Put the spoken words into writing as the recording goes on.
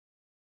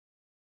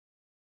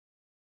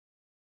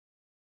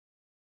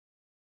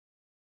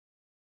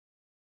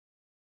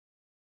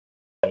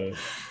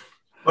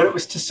Well, it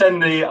was to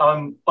send the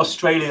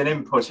Australian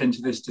input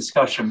into this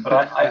discussion,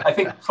 but I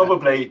think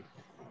probably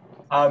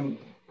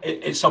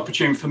it's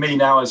opportune for me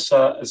now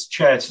as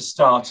chair to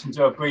start and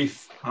do a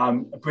brief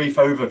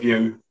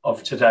overview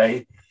of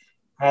today,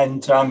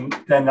 and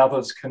then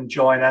others can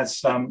join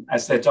as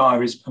their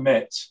diaries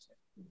permit.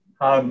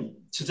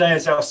 Today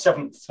is our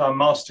seventh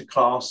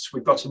masterclass.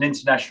 We've got an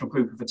international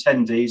group of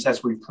attendees,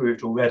 as we've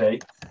proved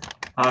already.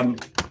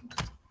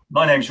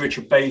 My name's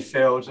Richard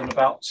Bayfield, and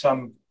about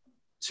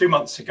 2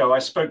 months ago, I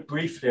spoke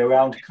briefly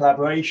around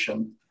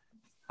collaboration.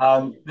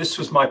 This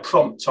was my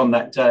prompt on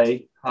that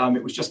day.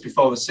 It was just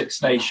before the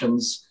Six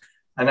Nations,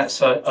 and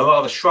that's a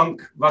rather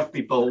shrunk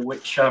rugby ball,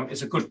 which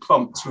is a good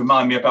prompt to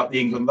remind me about the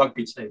England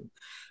rugby team.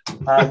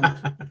 I'm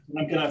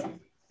going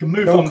to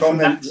move on from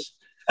that.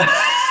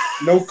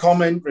 No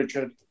comment,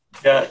 Richard.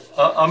 Yeah,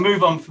 I'll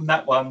move on from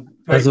that one.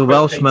 As a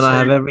Welshman, I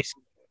have every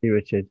sympathy,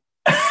 Richard.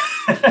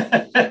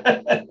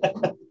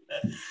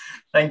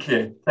 Thank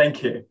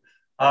you.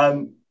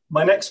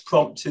 My next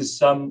prompt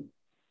is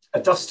a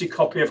dusty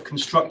copy of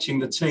Constructing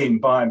the Team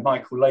by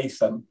Michael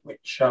Latham,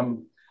 which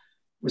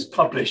was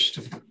published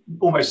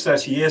almost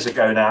 30 years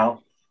ago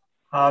now.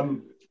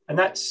 And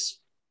that's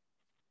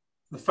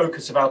the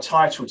focus of our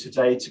title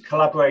today: to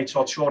collaborate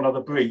or to honour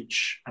the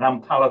breach, an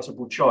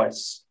unpalatable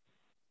choice.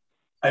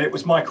 And it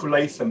was Michael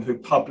Latham who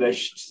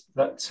published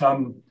that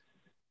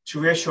to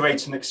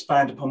reiterate and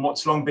expand upon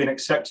what's long been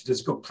accepted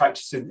as good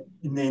practice in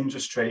the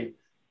industry,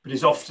 but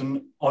is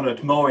often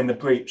honoured more in the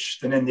breach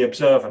than in the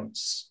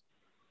observance.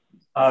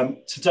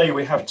 Today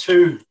we have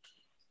two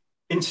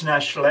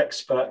international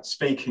experts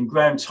speaking,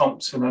 Graham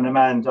Thompson and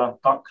Amanda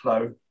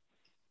Bucklow.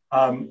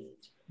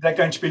 They're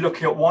going to be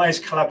looking at why is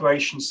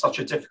collaboration such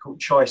a difficult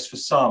choice for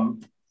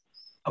some,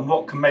 and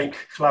what can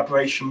make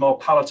collaboration more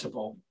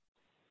palatable.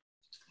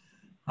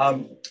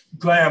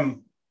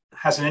 Graham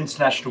has an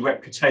international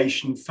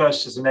reputation,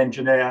 first as an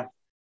engineer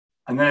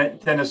and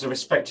then as a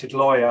respected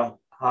lawyer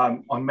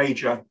on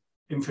major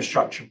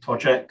infrastructure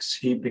projects.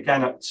 He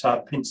began at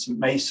Pinsent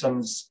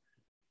Masons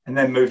and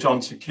then moved on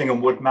to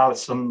King & Wood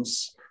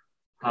Mallesons.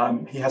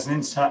 He has an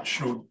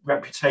international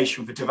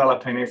reputation for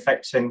developing and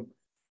effecting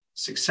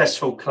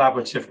successful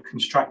collaborative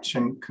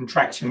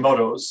contracting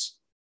models,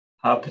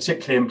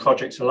 particularly in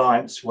project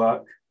alliance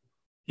work.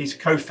 He's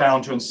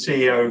co-founder and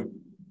CEO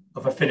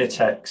of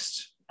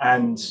Affinitext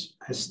and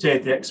has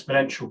steered the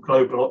exponential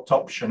global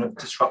adoption of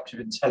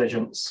disruptive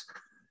intelligence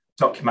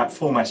document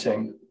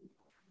formatting.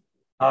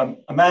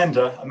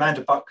 Amanda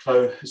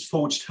Bucklow has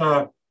forged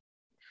her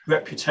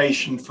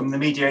reputation from the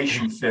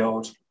mediation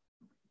field,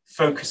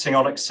 focusing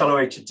on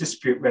accelerated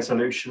dispute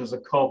resolution as a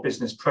core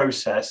business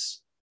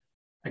process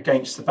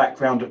against the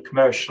background of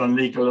commercial and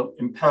legal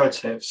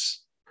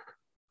imperatives.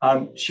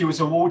 She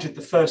was awarded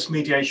the first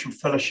mediation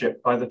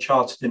fellowship by the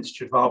Chartered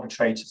Institute of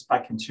Arbitrators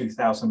back in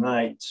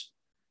 2008.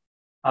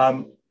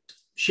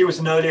 She was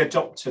an early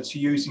adopter to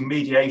using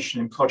mediation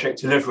in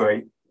project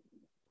delivery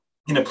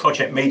in a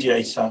project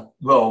mediator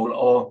role,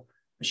 or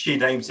as she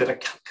names it, a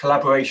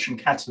collaboration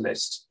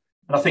catalyst.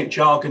 And I think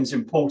jargon's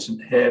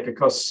important here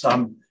because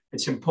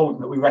it's important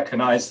that we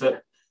recognise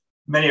that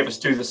many of us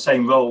do the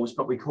same roles,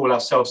 but we call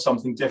ourselves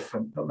something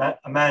different. But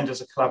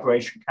Amanda's a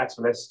collaboration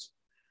catalyst.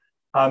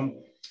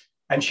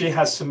 And she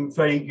has some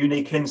very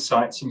unique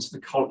insights into the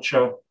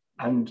culture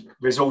and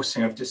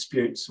resourcing of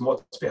disputes and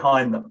what's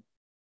behind them.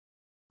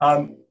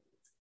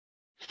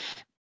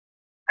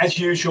 As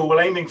usual,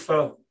 we're aiming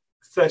for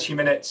 30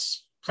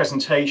 minutes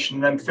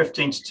presentation, then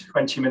 15 to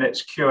 20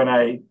 minutes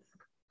Q&A.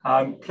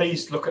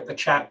 Please look at the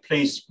chat.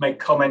 Please make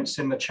comments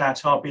in the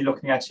chat. I'll be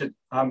looking at it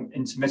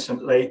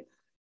intermittently.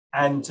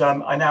 And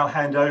I now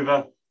hand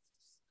over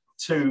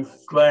to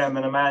Graham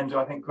and Amanda.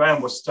 I think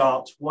Graham will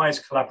start. Why is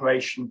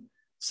collaboration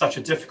such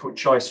a difficult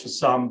choice for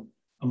some,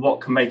 and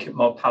what can make it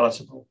more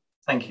palatable?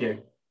 Thank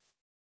you.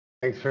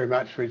 Thanks very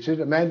much,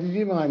 Richard. Amanda, do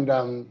you mind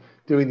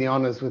doing the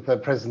honours with the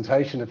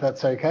presentation, if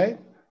that's okay?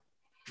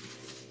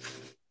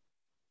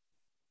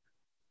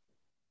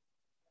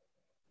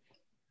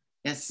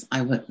 Yes,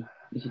 I would.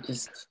 You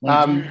just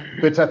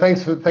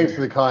thanks for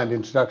the kind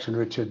introduction,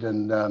 Richard,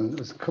 and it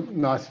was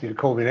nice of you to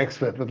call me an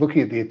expert. But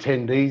looking at the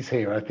attendees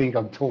here, I think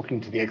I'm talking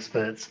to the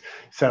experts,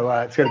 so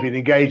it's going to be an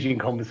engaging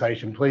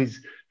conversation.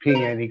 Please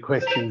ping any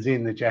questions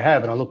in that you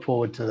have, and I look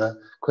forward to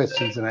the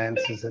questions and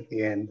answers at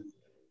the end.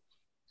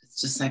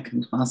 Just a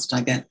second whilst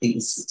I get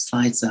these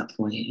slides up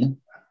for you.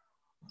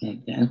 There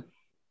you go.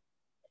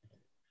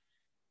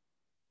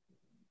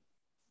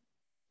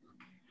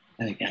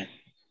 There we go.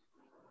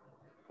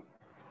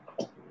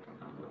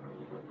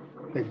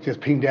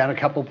 Just ping down a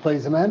couple,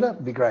 please, Amanda.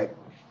 It'd be great.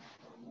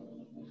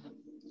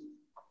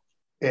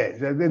 Yeah,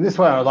 in this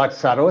way I'd like to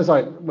start. Always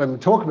like when we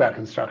talk about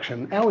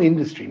construction, our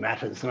industry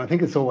matters, and I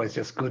think it's always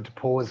just good to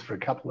pause for a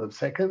couple of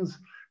seconds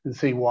and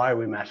see why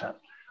we matter.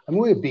 I mean,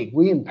 we're big.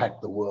 We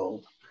impact the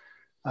world.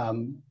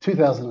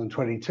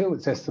 2022,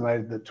 it's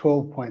estimated that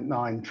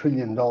 $12.9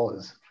 trillion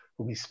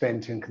will be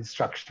spent in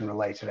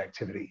construction-related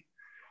activity.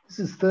 This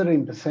is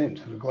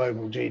 13% of the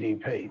global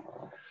GDP.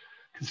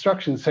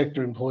 Construction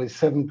sector employs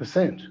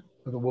 7%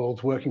 of the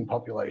world's working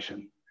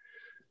population.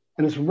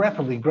 And it's a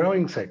rapidly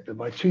growing sector.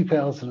 By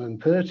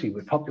 2030,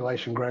 with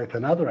population growth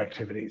and other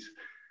activities,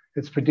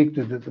 it's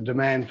predicted that the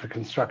demand for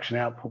construction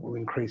output will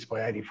increase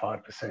by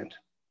 85%.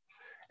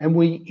 And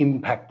we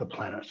impact the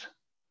planet,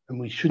 and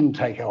we shouldn't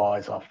take our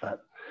eyes off that.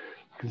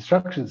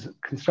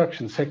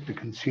 Construction sector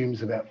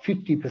consumes about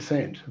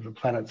 50% of the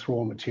planet's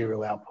raw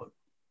material output,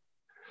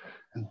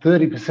 and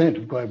 30%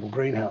 of global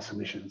greenhouse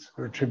emissions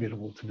are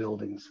attributable to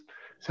buildings.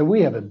 So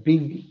we have a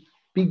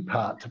big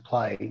part to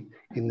play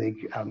in the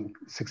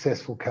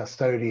successful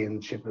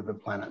custodianship of the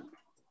planet.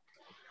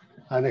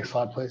 Next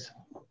slide, please.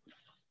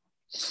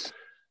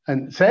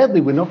 And sadly,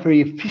 we're not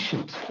very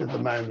efficient at the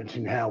moment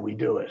in how we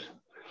do it.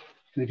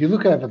 And if you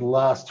look over the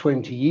last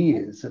 20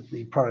 years at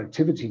the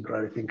productivity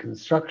growth in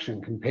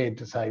construction compared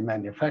to, say,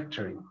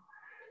 manufacturing,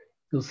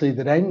 you'll see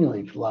that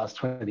annually for the last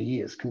 20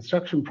 years,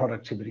 construction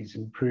productivity has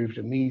improved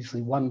a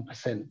measly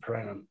 1% per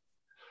annum.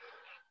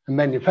 And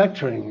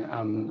manufacturing,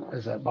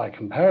 by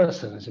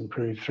comparison, has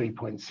improved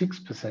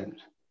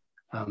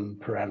 3.6%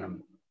 per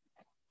annum.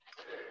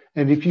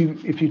 And if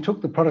you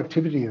took the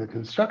productivity of the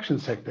construction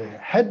sector,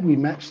 had we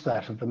matched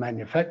that of the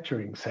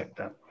manufacturing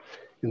sector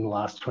in the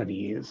last 20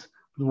 years,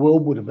 the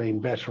world would have been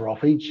better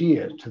off each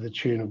year to the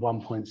tune of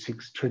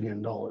 $1.6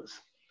 trillion.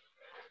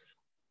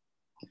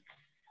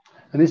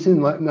 And this in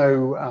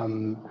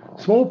no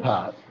small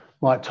part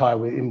might tie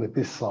in with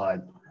this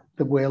slide,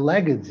 that we're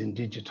laggards in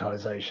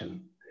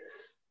digitisation.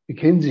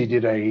 McKinsey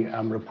did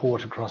a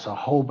report across a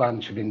whole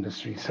bunch of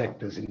industry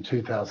sectors in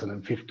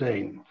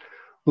 2015,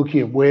 looking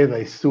at where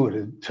they stood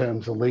in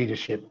terms of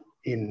leadership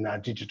in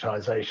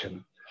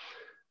digitisation.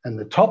 And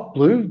the top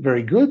blue,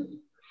 very good,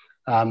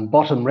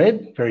 bottom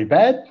red, very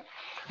bad.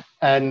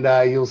 And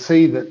you'll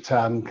see that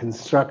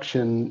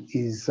construction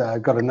is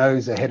got a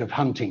nose ahead of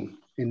hunting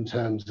in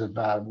terms of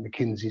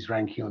McKinsey's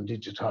ranking on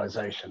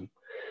digitisation.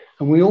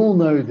 And we all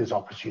know there's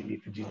opportunity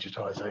for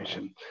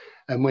digitisation.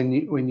 And when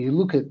you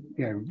look at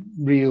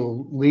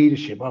real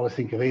leadership, I always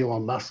think of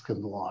Elon Musk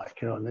and the like,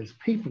 and there's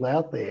people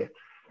out there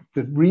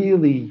that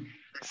really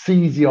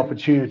seize the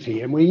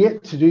opportunity, and we're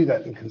yet to do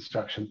that in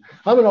construction.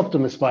 I'm an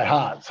optimist by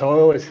heart, so I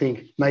always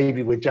think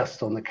maybe we're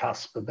just on the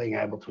cusp of being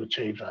able to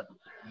achieve that.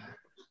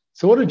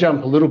 So I want to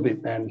jump a little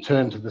bit and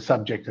turn to the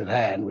subject at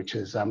hand, which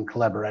is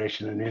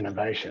collaboration and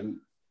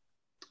innovation.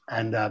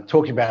 And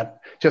talking about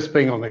just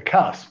being on the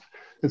cusp,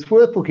 it's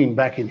worth looking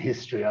back in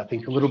history, I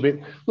think, a little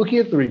bit, looking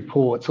at the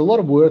reports. A lot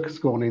of work has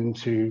gone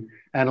into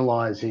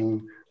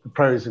analysing the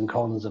pros and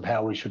cons of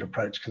how we should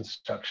approach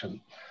construction.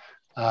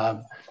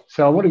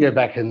 So I want to go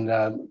back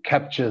and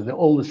capture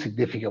all the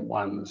significant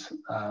ones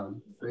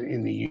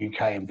in the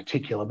UK in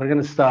particular. But I'm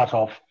going to start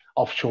off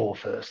offshore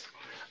first,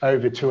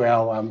 over to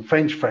our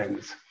French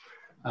friends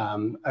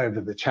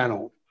over the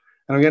channel.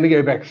 And I'm going to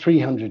go back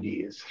 300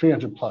 years,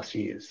 300 plus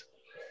years.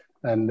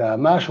 And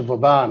Marshal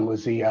Vauban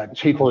was the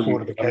chief of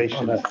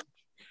fortifications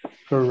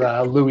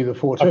for Louis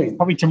XIV.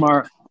 Probably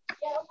tomorrow.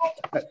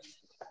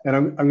 And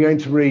I'm going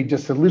to read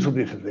just a little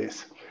bit of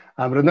this.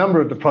 But a number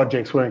of the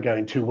projects weren't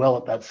going too well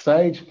at that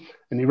stage.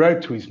 And he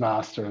wrote to his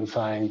master and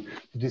saying,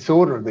 the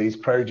disorder of these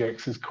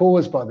projects is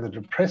caused by the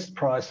depressed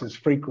prices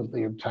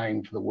frequently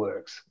obtained for the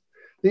works.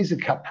 These are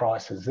cut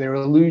prices. They're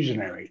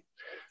illusionary.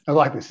 I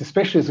like this,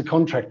 especially as a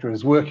contractor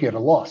is working at a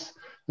loss.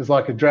 There's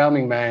like a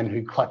drowning man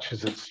who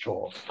clutches at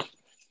straw.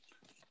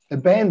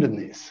 Abandon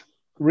this.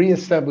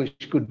 Re-establish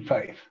good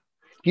faith.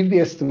 Give the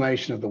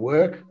estimation of the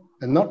work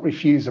and not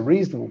refuse a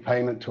reasonable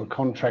payment to a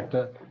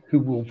contractor who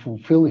will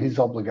fulfill his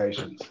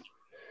obligations.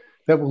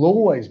 That will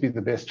always be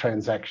the best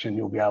transaction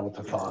you'll be able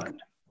to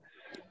find.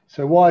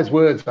 So wise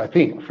words, I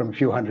think, from a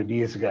few hundred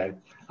years ago.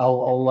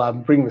 I'll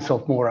bring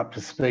myself more up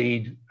to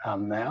speed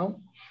now.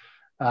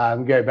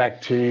 Go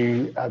back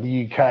to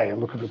the UK and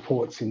look at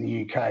reports in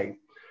the UK.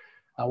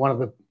 One of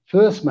the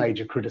first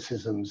major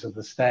criticisms of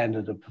the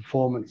standard of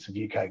performance of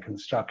UK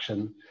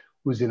construction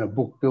was in a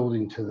book,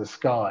 Building to the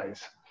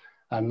Skies,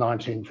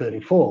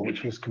 1934,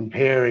 which was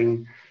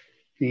comparing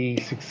the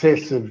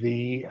success of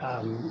the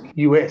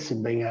US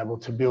in being able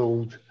to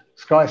build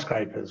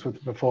skyscrapers with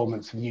the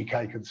performance of the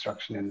UK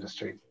construction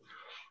industry.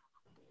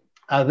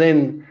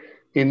 Then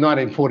in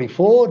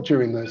 1944,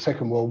 during the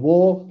Second World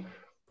War,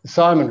 the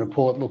Simon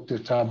Report looked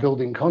at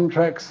building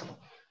contracts,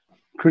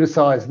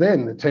 criticised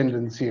then the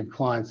tendency of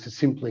clients to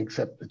simply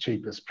accept the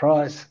cheapest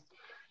price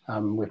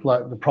with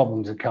the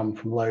problems that come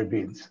from low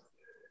bids.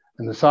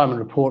 And the Simon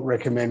Report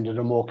recommended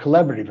a more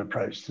collaborative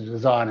approach to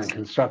design and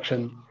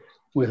construction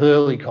with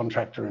early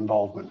contractor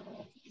involvement.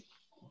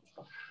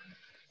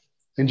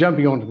 Then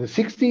jumping on to the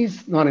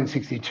 60s,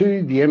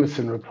 1962, the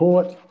Emerson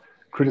Report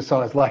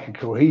criticised lack of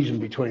cohesion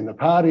between the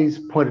parties,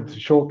 pointed to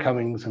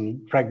shortcomings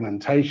and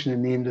fragmentation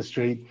in the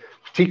industry,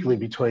 particularly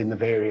between the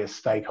various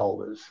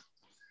stakeholders.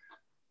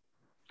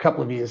 A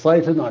couple of years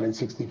later,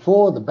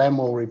 1964, the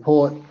Bamwell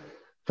Report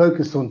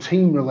focused on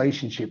team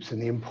relationships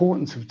and the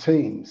importance of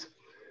teams,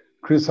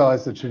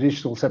 criticised the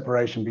traditional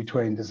separation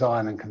between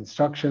design and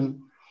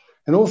construction,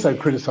 and also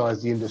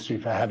criticised the industry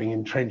for having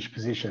entrenched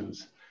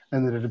positions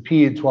and that it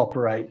appeared to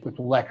operate with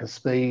a lack of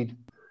speed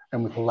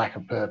and with a lack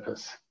of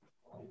purpose.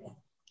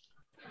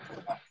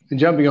 And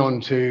jumping on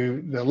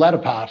to the latter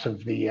part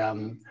of the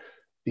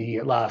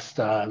last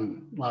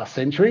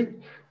century,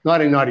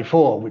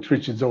 1994, which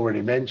Richard's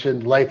already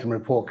mentioned, Latham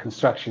report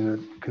constructing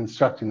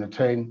the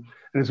team.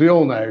 And as we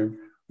all know,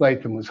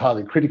 Latham was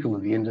highly critical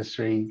of the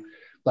industry,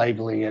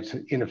 labelling it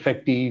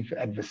ineffective,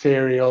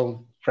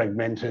 adversarial,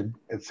 fragmented,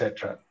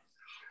 etc.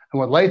 And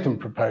what Latham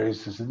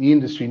proposed is that the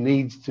industry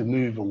needs to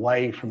move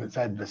away from its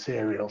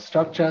adversarial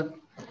structure,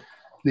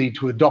 need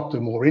to adopt a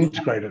more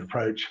integrated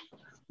approach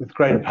with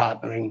greater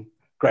partnering,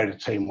 greater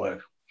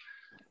teamwork.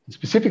 It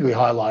specifically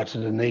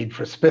highlighted a need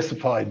for a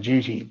specified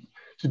duty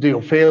to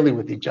deal fairly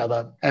with each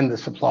other and the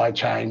supply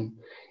chain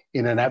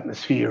in an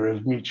atmosphere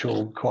of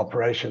mutual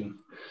cooperation.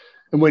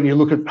 And when you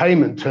look at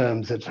payment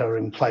terms that are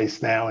in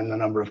place now in the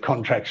number of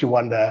contracts, you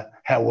wonder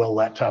how well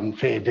that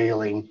fair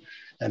dealing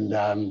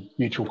and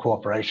mutual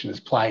cooperation is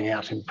playing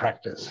out in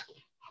practice.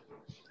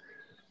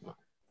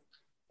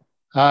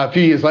 A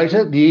few years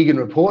later, the Egan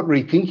report,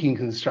 Rethinking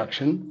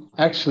Construction,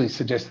 actually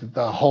suggested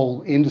the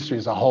whole industry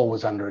as a whole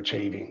was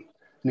underachieving.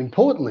 And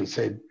importantly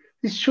said,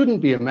 this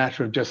shouldn't be a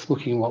matter of just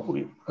looking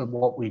at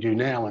what we do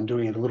now and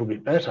doing it a little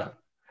bit better.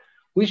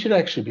 We should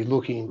actually be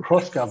looking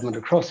across government,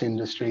 across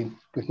industry,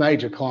 with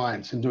major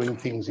clients and doing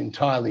things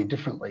entirely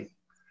differently.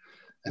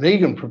 And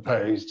Egan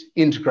proposed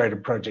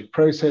integrated project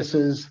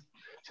processes,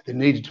 so there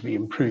needed to be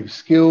improved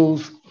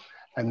skills,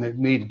 and there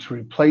needed to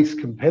replace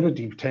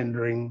competitive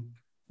tendering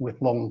with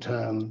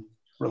long-term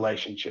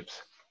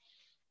relationships.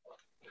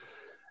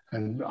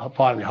 And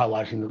finally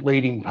highlighting that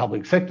leading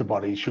public sector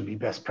bodies should be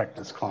best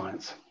practice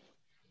clients.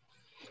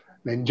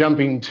 Then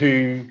jumping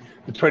to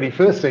the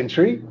 21st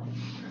century,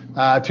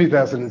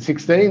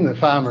 2016, the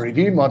Farmer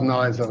Review,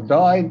 Modernise or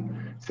Die,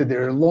 said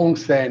there are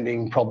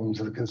long-standing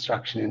problems of the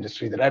construction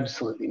industry that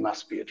absolutely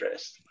must be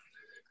addressed,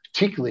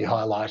 particularly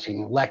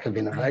highlighting lack of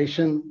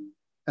innovation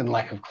and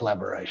lack of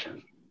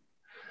collaboration,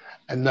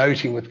 and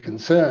noting with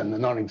concern the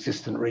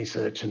non-existent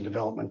research and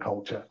development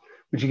culture,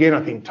 which again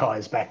I think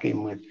ties back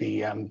in with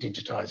the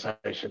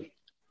digitisation.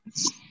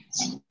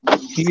 A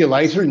year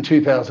later, in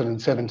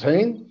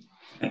 2017,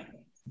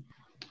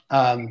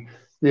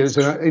 there was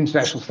an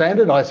international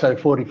standard, ISO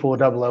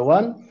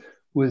 44001,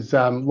 was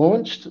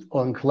launched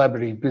on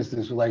collaborative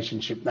business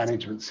relationship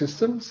management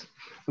systems,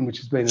 and which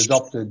has been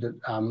adopted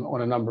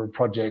on a number of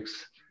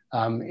projects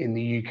in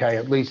the UK,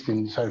 at least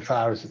in so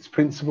far as its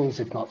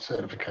principles, if not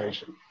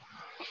certification.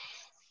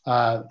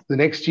 The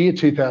next year,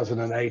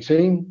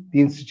 2018, the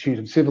Institute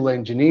of Civil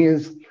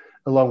Engineers,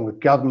 along with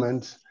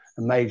government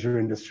and major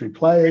industry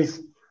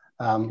players,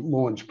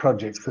 launched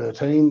Project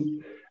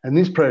 13, and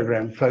this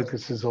program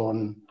focuses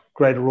on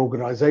greater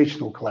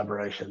organisational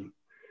collaboration,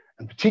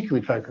 and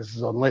particularly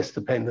focuses on less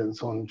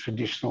dependence on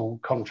traditional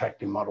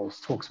contracting models,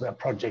 talks about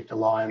project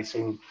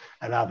alliancing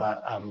and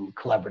other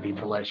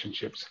collaborative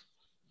relationships.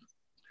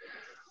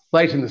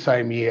 Late in the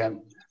same year,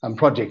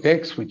 Project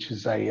X, which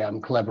is a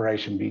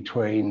collaboration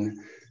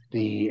between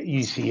the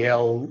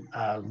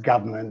UCL,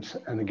 government,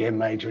 and again,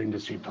 major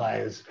industry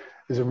players,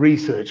 is a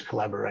research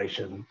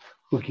collaboration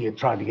looking at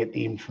trying to get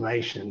the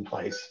information in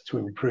place to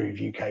improve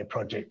UK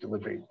project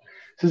delivery.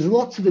 So there's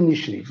lots of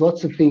initiatives,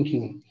 lots of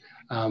thinking,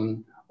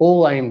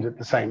 all aimed at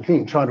the same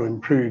thing, trying to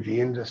improve the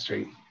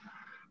industry.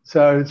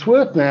 So it's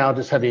worth now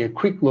just having a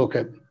quick look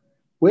at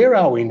where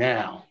are we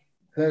now?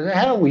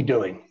 How are we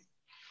doing?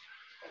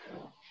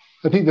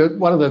 I think that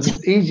one of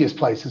the easiest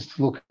places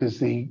to look is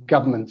the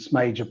government's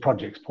major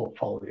projects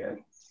portfolio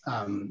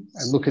and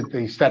look at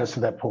the status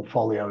of that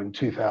portfolio in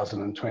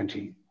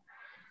 2020.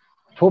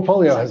 The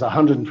portfolio has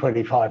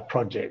 125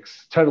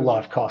 projects, total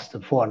life cost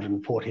of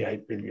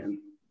 448 billion.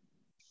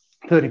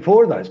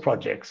 34 of those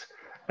projects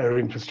are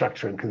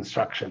infrastructure and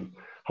construction,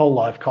 whole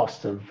life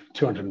cost of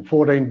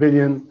 214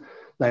 billion,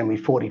 namely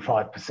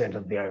 45%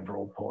 of the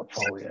overall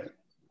portfolio.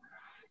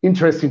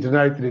 Interesting to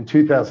note that in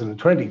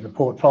 2020, the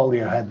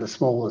portfolio had the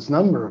smallest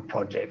number of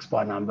projects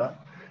by number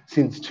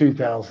since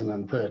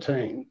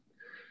 2013.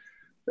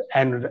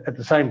 And at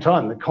the same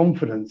time, the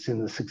confidence in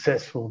the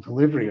successful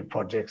delivery of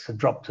projects had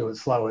dropped to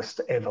its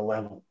lowest ever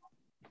level.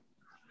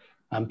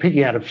 I'm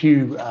picking out a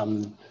few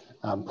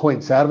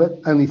points out of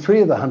it. Only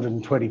 3 of the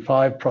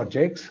 125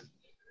 projects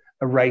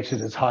are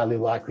rated as highly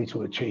likely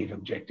to achieve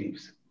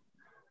objectives.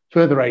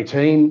 Further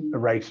 18 are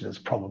rated as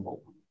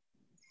probable.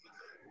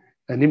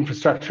 And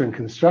infrastructure and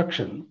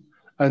construction,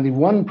 only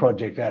 1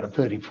 project out of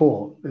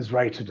 34 is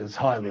rated as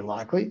highly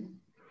likely,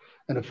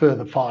 and a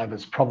further 5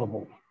 as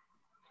probable.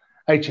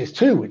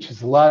 HS2, which is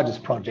the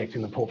largest project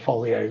in the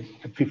portfolio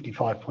at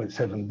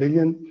 55.7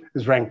 billion,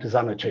 is ranked as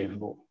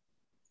unachievable.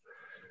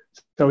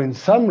 So in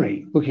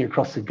summary, looking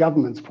across the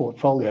government's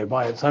portfolio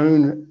by its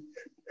own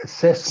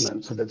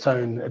assessments of its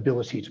own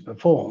ability to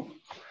perform,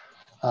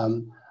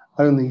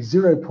 only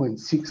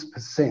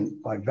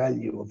 0.6% by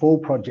value of all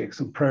projects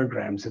and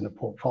programs in the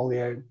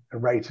portfolio are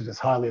rated as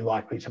highly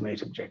likely to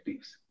meet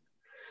objectives.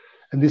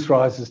 And this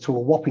rises to a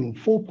whopping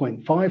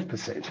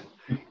 4.5%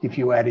 if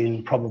you add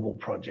in probable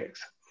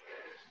projects.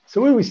 So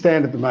where we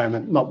stand at the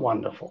moment, not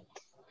wonderful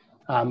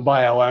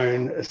by our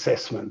own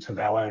assessment of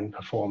our own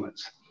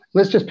performance.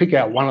 Let's just pick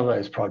out one of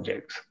those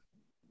projects,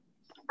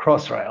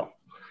 Crossrail.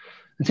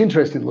 it's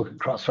interesting to look at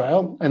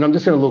Crossrail, and I'm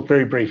just going to look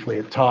very briefly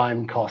at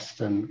time,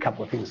 cost, and a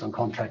couple of things on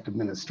contract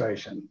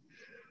administration.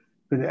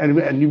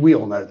 And we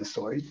all know the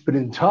story, but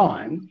in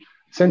time,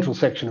 central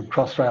section of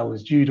Crossrail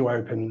was due to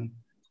open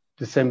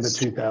December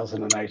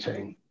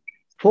 2018.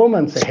 4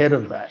 months ahead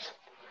of that,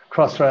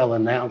 Crossrail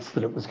announced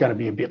that it was going to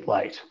be a bit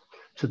late,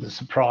 to the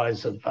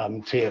surprise of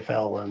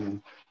TfL and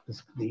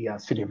the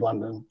City of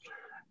London.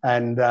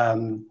 And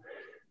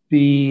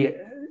the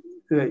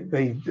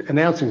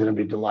announcing it was going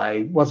to be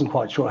delayed, wasn't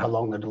quite sure how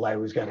long the delay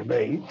was going to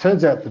be.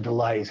 Turns out the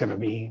delay is going to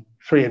be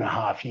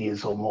 3.5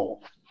 years or more.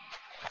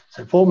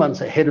 So 4 months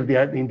ahead of the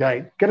opening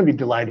date, going to be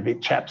delayed a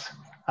bit, chaps.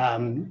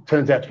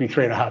 Turns out to be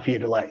 3.5 year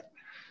delay.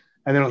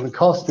 And then on the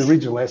cost, the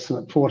original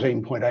estimate,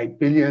 14.8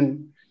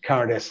 billion,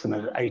 current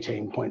estimate,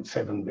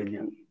 18.7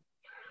 billion.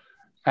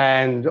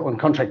 And on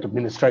contract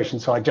administration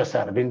side, just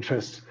out of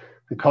interest,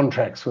 the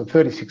contracts were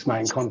 36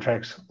 main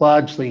contracts,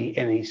 largely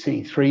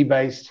NEC 3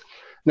 based.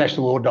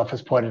 National Audit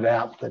Office pointed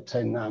out that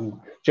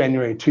in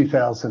January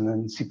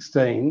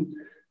 2016,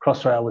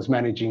 Crossrail was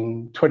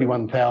managing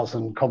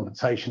 21,000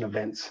 compensation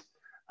events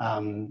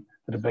that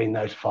have been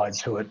notified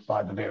to it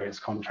by the various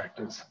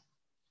contractors.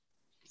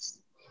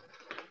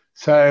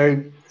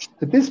 So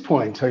at this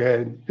point,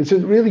 it's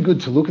really good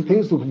to look at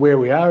things, look at where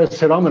we are. As I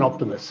said, I'm an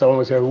optimist, so I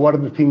always go, what are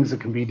the things that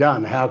can be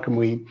done? How can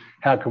we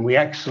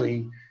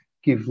actually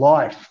give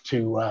life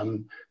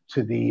to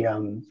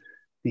the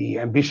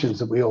ambitions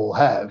that we all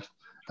have?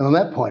 And on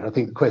that point, I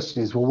think the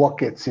question is, well, what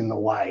gets in the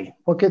way?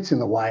 What gets in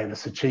the way of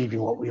us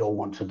achieving what we all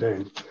want to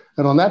do?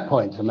 And on that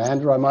point,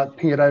 Amanda, I might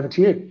ping it over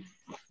to you.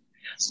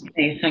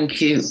 Okay, thank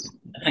you.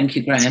 Thank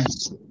you, Graham.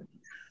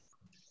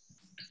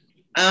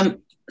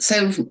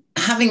 So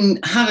having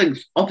had an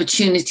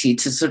opportunity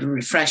to sort of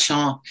refresh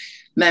our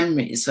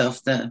memories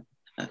of the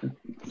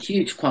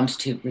huge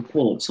quantity of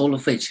reports, all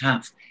of which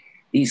have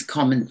these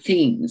common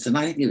themes, and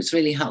I think it was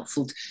really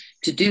helpful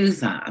to do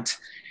that.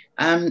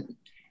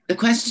 The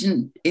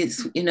question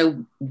is,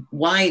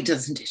 why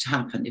doesn't it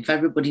happen? If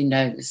everybody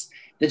knows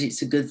that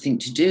it's a good thing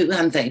to do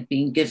and they've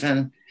been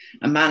given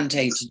a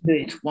mandate to do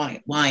it,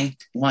 why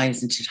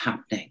isn't it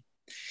happening?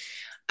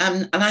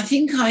 And I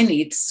think I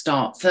need to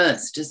start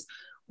first as,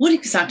 what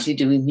exactly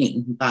do we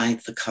mean by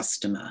the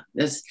customer?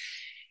 As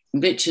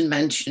Richard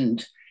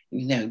mentioned,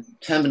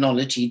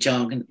 terminology,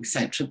 jargon,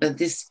 etc. But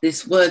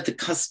this word, the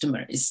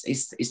customer,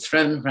 is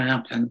thrown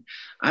around, and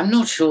I'm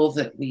not sure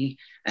that we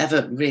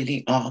ever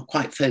really are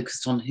quite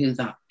focused on who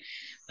that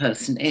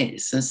person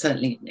is, and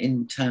certainly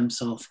in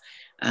terms of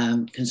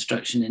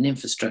construction and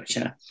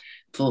infrastructure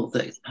for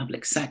the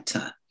public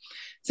sector.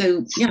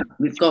 So yeah,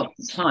 we've got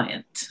a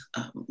client,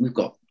 we've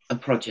got a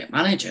project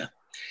manager,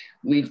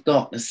 we've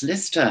got a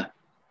solicitor,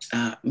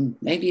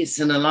 maybe it's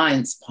an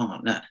alliance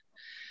partner.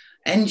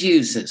 End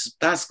users,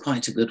 that's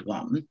quite a good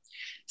one.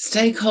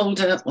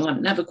 Stakeholder, well,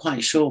 I'm never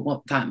quite sure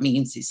what that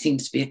means. It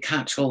seems to be a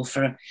catch-all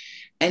for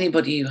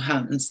anybody who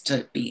happens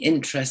to be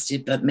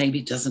interested but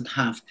maybe doesn't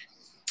have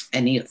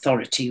any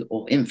authority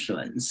or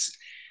influence.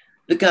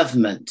 The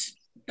government,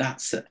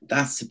 that's a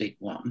big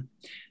one.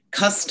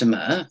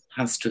 Customer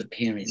has to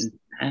appear in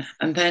there.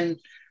 And then,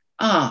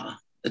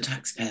 the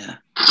taxpayer.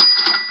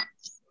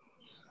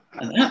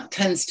 And that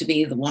tends to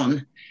be the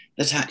one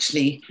that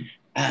actually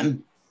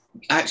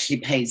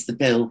pays the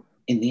bill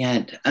in the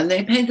end. And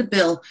they pay the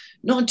bill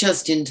not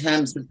just in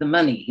terms of the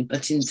money,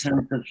 but in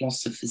terms of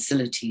loss of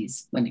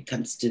facilities when it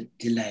comes to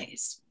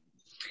delays.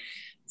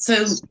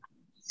 So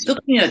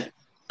looking at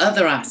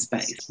other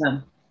aspects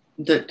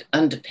that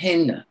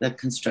underpin the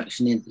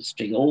construction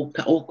industry or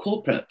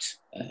corporate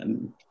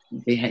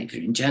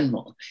behaviour in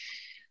general,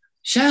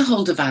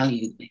 shareholder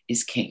value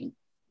is king.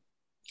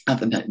 At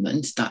the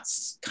moment,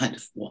 that's kind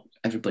of what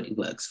everybody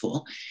works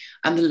for.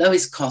 And the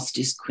lowest cost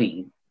is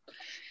queen.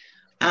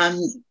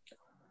 And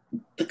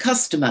the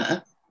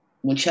customer,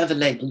 whichever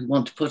label you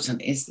want to put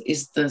on, is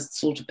the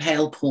sort of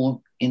pale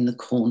pawn in the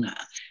corner.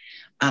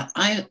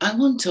 I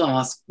want to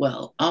ask,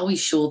 well, are we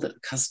sure that the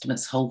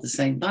customers hold the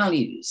same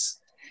values?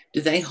 Do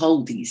they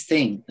hold these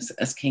things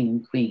as king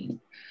and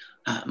queen?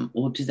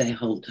 Or do they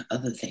hold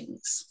other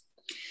things?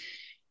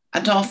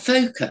 And our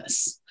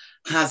focus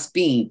has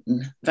been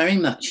very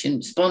much in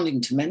responding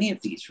to many of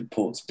these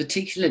reports,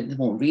 particularly the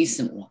more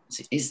recent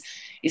ones, is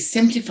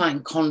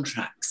simplifying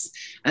contracts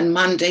and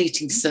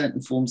mandating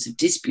certain forms of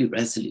dispute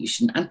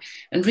resolution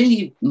and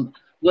really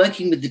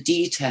working with the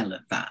detail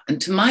of that. And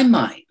to my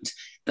mind,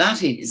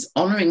 that is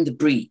honouring the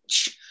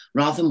breach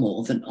rather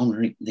more than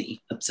honouring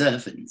the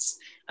observance.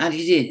 And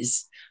it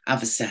is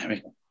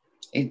adversarial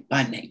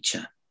by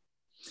nature.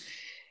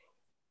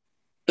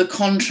 The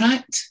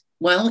contract,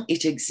 well,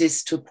 it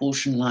exists to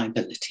apportion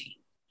liability.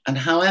 And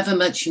however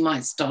much you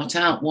might start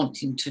out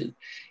wanting to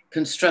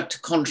construct a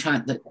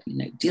contract that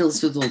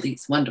deals with all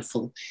these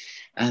wonderful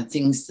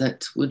things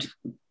that would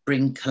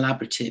bring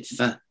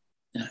collaborative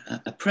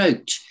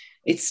approach,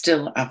 it's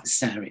still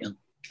adversarial.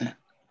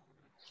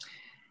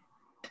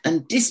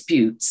 And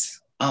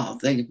disputes are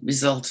the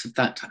result of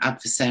that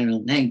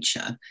adversarial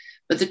nature.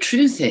 But the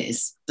truth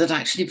is that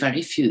actually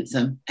very few of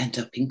them end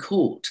up in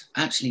court,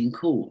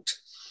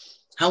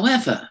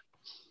 However,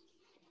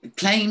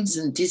 claims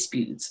and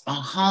disputes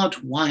are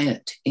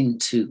hardwired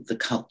into the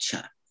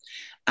culture.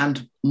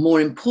 And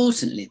more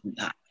importantly than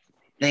that,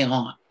 they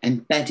are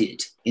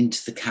embedded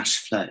into the cash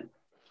flow.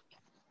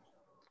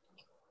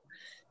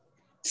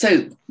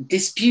 So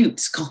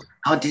disputes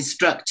are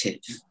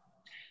destructive,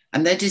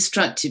 and they're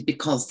destructive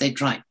because they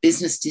drive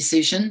business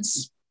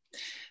decisions,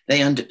 they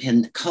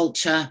underpin the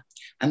culture,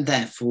 and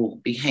therefore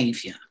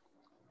behavior.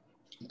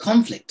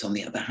 Conflict, on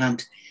the other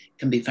hand,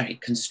 can be very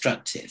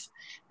constructive,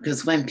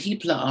 because when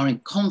people are in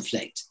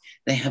conflict,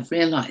 they have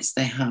realized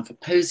they have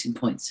opposing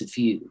points of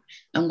view.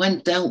 And when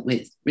dealt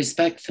with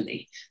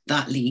respectfully,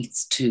 that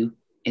leads to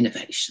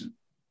innovation.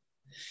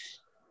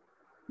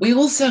 We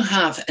also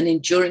have an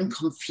enduring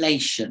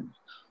conflation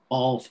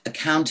of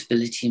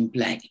accountability and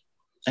blame.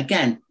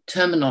 Again,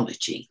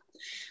 terminology.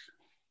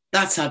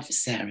 That's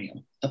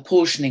adversarial.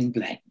 Apportioning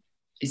blame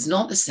is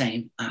not the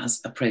same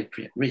as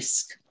appropriate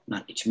risk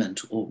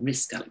management or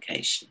risk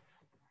allocation.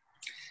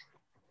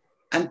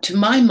 And to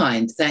my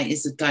mind, there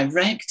is a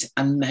direct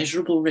and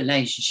measurable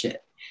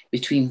relationship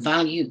between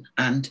value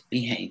and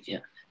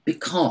behavior,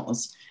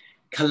 because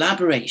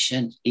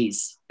collaboration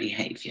is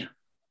behavior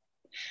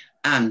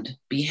and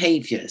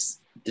behaviors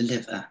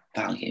deliver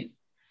value.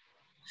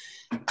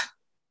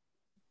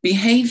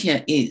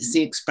 Behavior is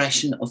the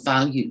expression of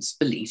values,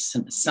 beliefs,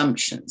 and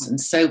assumptions. And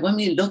so when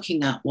we're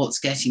looking at what's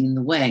getting in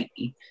the way,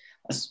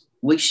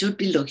 we should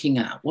be looking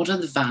at what are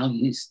the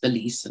values,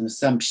 beliefs, and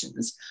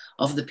assumptions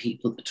of the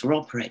people that are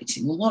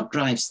operating, and what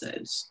drives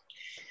those.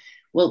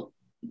 Well,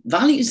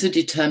 values are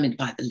determined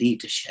by the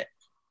leadership,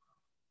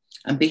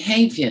 and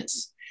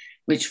behaviors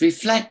which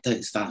reflect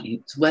those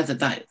values, whether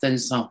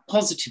those are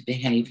positive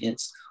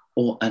behaviors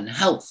or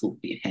unhelpful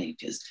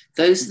behaviors,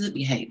 those are the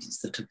behaviors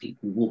that are being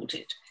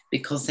rewarded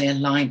because they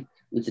align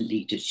with the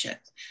leadership.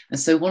 And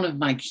so one of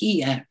my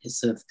key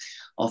areas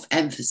of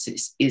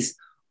emphasis is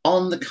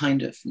on the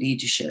kind of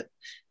leadership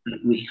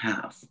that we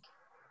have.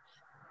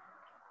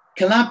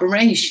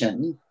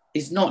 Collaboration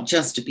is not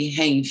just a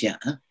behavior.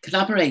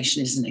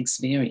 Collaboration is an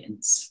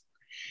experience.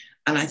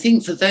 And I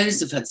think for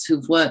those of us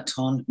who've worked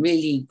on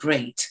really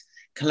great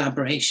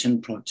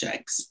collaboration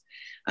projects,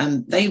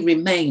 they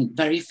remain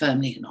very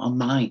firmly in our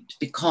mind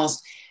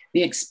because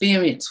the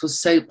experience was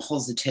so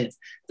positive.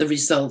 The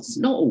results,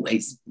 not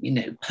always,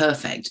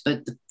 perfect,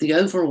 but the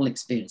overall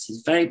experience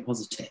is very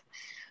positive.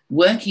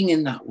 Working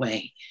in that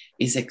way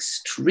is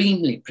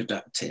extremely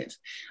productive,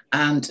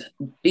 and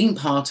being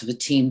part of a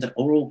team that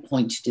are all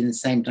pointed in the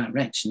same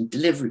direction,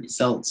 deliver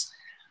results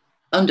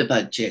under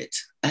budget,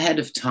 ahead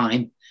of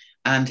time,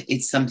 and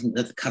it's something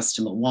that the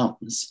customer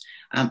wants.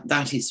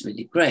 That is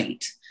really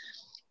great.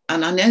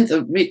 And I know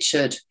that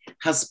Richard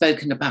has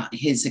spoken about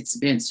his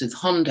experience with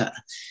Honda,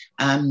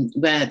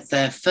 where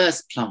their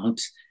first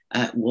plant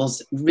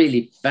was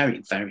really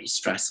very, very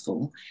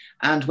stressful.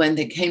 And when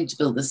they came to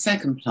build the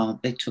second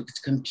plant, they took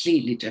a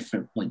completely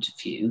different point of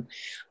view.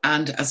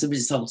 And as a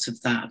result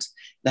of that,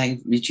 they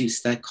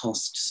reduced their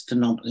costs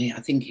phenomenally.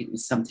 I think it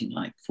was something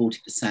like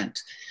 40%,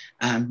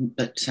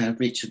 but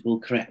Richard will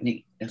correct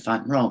me if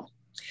I'm wrong.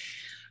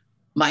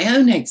 My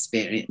own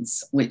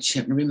experience, which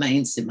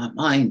remains in my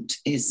mind,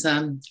 is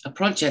a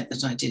project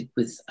that I did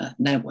with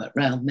Network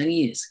Rail many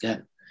years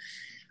ago.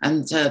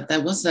 And there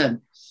was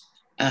an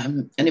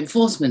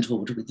enforcement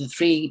order with a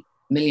 £3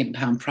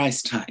 million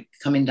price tag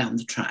coming down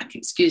the track.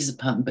 Excuse the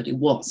pun, but it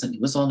was, and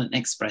it was on an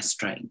express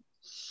train.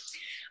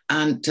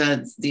 And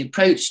the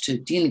approach to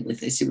dealing with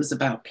this, it was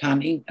about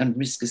planning and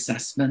risk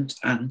assessment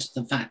and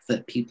the fact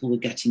that people were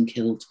getting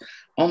killed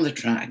on the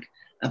track,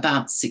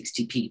 about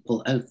 60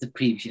 people over the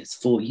previous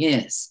 4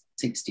 years,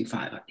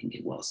 65, I think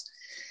it was.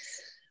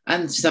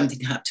 And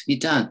something had to be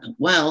done.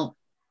 Well,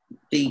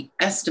 the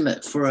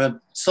estimate for a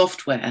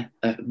software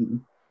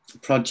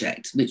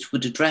project which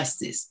would address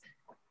this,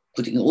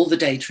 putting all the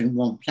data in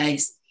one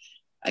place,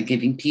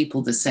 giving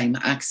people the same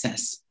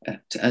access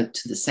to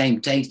the same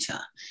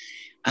data,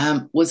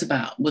 was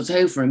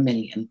over £1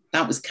 million.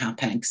 That was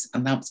CapEx,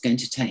 and that was going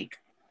to take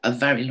a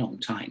very long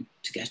time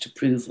to get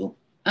approval.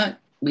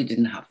 We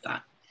didn't have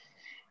that.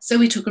 So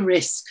we took a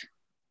risk.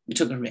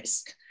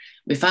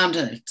 We found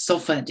a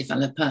software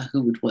developer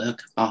who would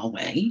work our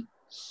way,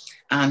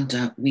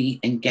 and we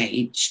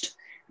engaged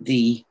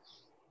the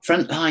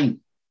front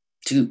line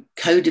to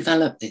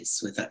co-develop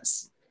this with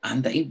us.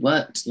 And they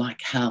worked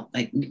like hell.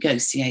 They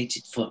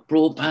negotiated for a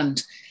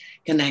broadband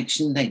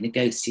connection. They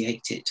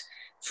negotiated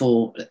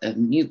for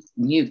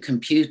new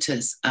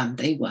computers, and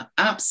they were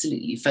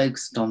absolutely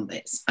focused on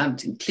this,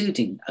 and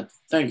including a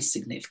very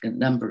significant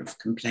number of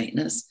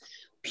complainants,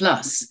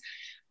 plus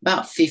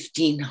about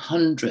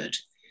 1,500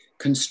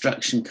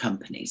 construction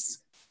companies,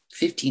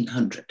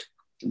 1,500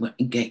 were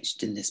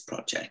engaged in this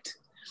project.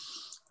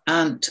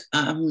 And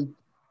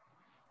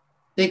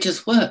they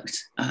just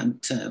worked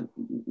and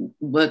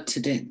worked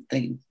it in.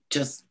 They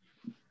just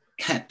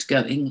kept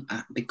going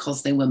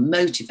because they were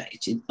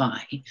motivated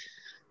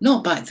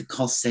not by the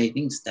cost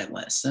savings, there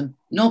were some,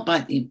 not by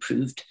the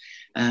improved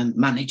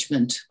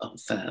management of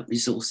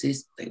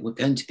resources, they were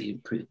going to be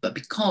improved, but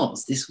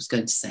because this was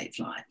going to save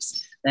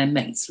lives. their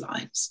mates'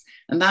 lives.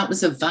 And that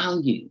was a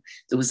value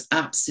that was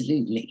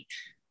absolutely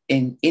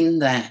in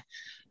their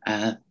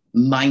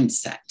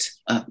mindset.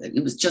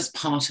 It was just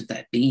part of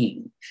their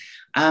being.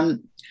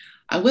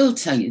 I will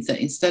tell you that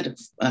instead of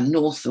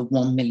north of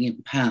 £1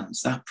 million,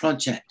 that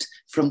project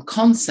from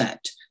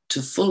concept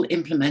to full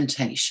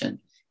implementation,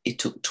 it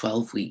took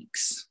 12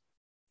 weeks.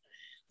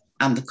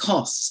 And the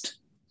cost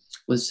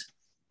was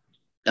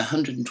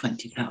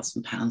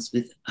 £120,000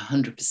 with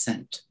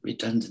 100%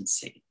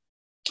 redundancy.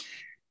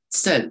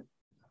 So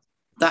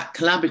that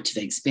collaborative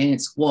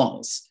experience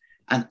was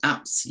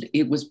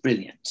it was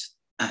brilliant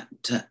at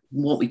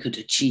what we could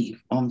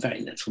achieve on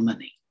very little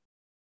money.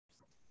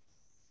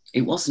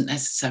 It wasn't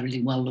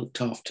necessarily well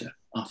looked after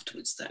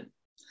afterwards, though.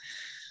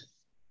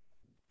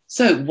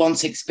 So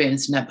once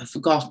experienced, never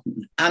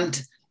forgotten.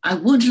 And I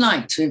would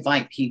like to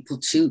invite people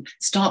to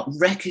start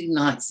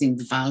recognizing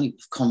the value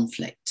of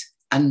conflict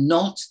and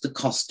not the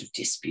cost of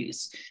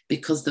disputes,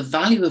 because the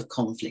value of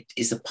conflict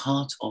is a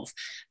part of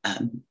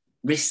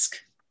risk,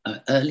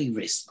 early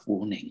risk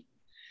warning.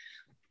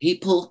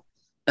 People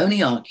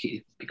only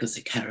argue because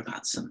they care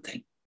about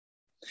something.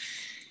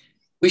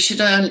 We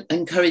should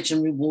encourage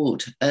and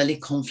reward early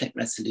conflict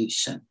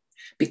resolution,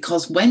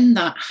 because when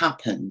that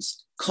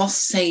happens,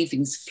 cost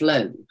savings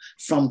flow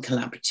from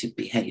collaborative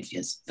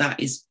behaviours. That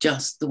is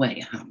just the way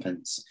it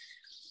happens.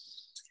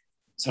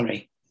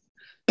 Sorry.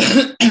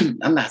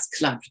 And that's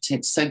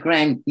collaborative. So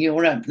Graham,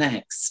 you're up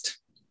next.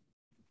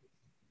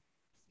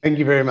 Thank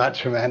you very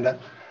much, Amanda.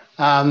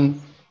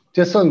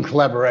 Just on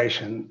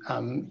collaboration,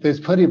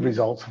 there's plenty of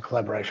results of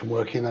collaboration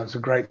working. That was a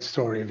great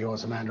story of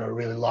yours, Amanda. I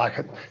really like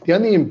it. The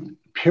only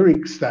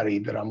empiric study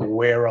that I'm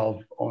aware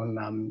of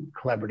on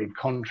collaborative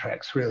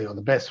contracts, really, or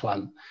the best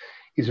one,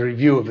 is a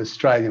review of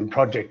Australian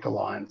project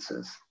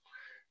alliances.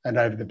 And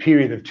over the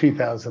period of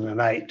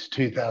 2008 to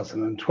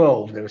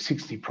 2012, there were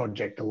 60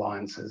 project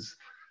alliances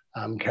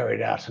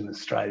carried out in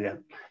Australia.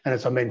 And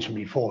as I mentioned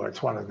before,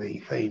 it's one of the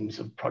themes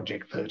of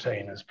Project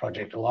 13 is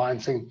project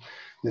alliancing.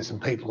 There's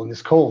some people on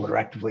this call that are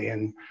actively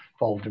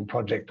involved in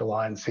project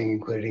alliancing,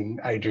 including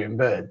Adrian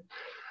Bird.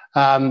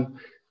 So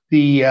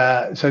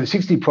the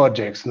 60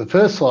 projects, and the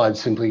first slide is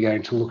simply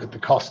going to look at the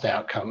cost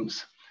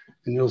outcomes.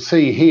 And you'll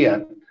see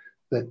here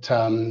that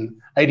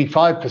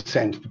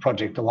 85% of the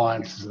project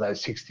alliances of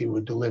those 60 were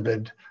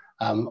delivered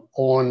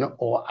on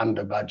or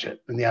under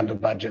budget. And the under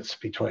budget's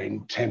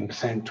between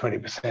 10%,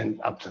 20%,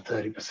 up to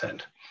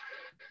 30%.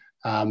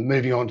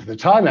 Moving on to the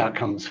time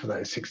outcomes for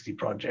those 60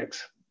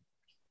 projects.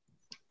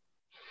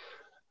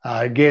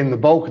 Again, the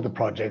bulk of the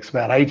projects,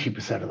 about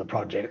 80% of the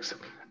projects,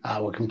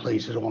 were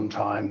completed on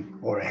time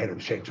or ahead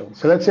of schedule.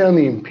 So that's the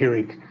only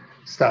empiric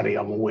study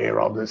I'm aware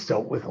of that's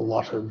dealt with a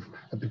lot of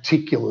a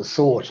particular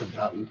sort of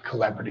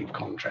collaborative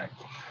contract.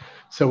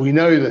 So we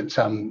know that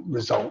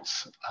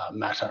results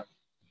matter.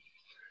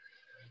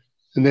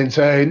 And then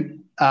so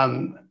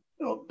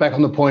back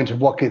on the point of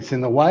what gets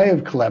in the way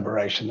of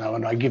collaboration, though,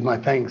 and I give my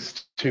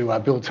thanks to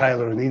Bill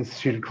Taylor and the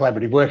Institute of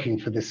Collaborative Working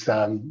for this,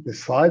 this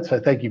slide. So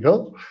thank you,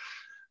 Bill.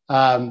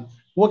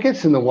 What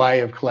gets in the way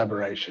of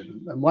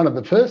collaboration? And one of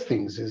the first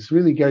things is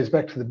really goes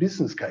back to the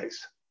business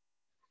case.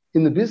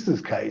 In the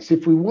business case,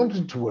 if we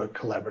wanted to work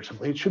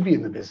collaboratively, it should be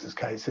in the business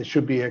case. There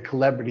should be a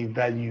collaborative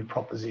value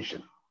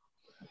proposition.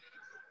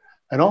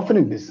 And often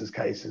in business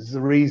cases,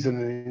 the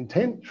reason and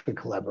intent for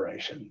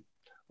collaboration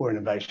or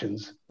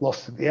innovations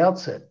lost at the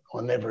outset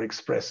or never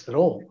expressed at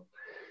all.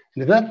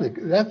 And if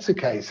that's the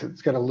case,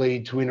 it's going to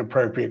lead to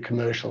inappropriate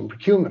commercial and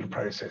procurement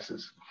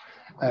processes.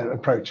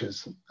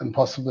 Approaches and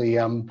possibly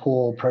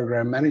poor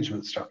program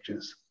management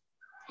structures.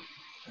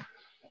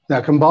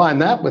 Now combine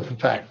that with the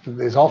fact that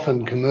there's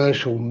often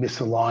commercial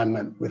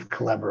misalignment with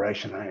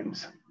collaboration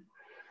aims.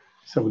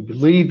 So we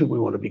believe that we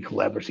want to be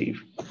collaborative,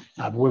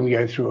 but when we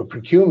go through a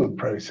procurement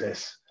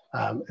process,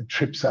 it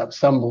trips up,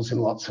 stumbles in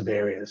lots of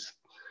areas.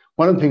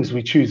 One of the things,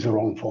 we choose the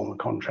wrong form of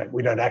contract.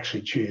 We don't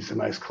actually choose the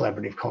most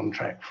collaborative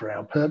contract for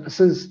our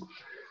purposes.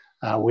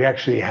 We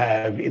actually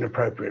have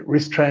inappropriate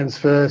risk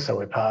transfer, so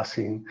we're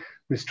passing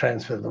risk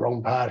transfer to the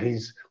wrong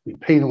parties. We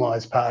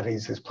penalise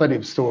parties. There's plenty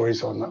of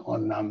stories on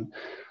that.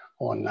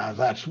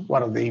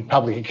 One of the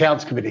public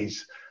accounts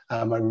committees,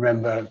 I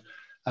remember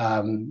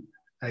a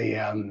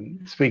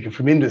speaker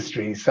from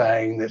industry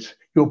saying that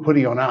you're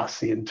putting on us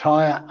the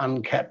entire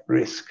uncapped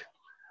risk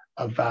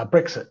of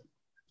Brexit.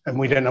 And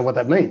we don't know what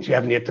that means. You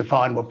haven't yet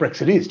defined what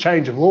Brexit is.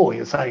 Change of law,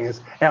 you're saying, is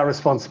our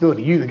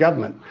responsibility. You, the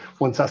government,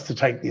 wants us to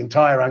take the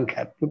entire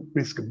uncapped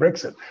risk of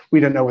Brexit.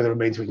 We don't know whether it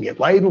means we can get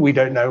labour. We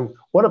don't know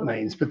what it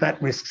means, but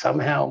that risk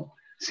somehow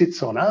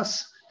sits on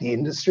us, the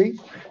industry.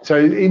 So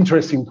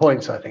interesting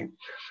points, I think.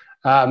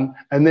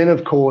 And then,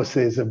 of course,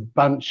 there's a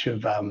bunch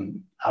of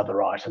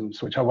other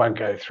items, which I won't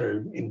go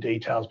through in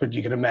details, but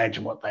you can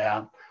imagine what they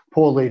are.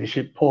 Poor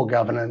leadership, poor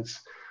governance,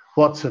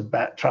 lots of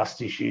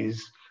trust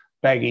issues,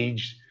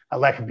 baggage, a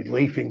lack of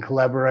belief in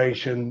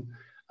collaboration,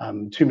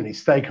 too many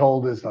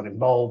stakeholders not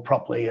involved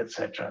properly,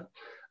 etc.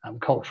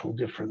 Cultural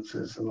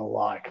differences and the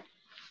like,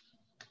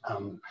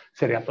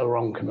 setting up the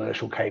wrong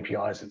commercial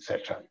KPIs,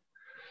 etc.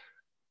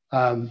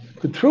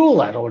 But through all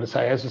that, I want to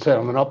say, as I said,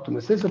 I'm an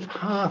optimist. There's a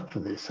path to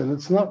this, and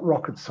it's not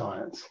rocket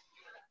science.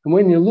 And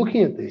when you're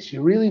looking at this,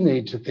 you really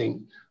need to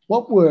think,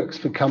 what works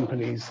for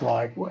companies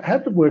like, how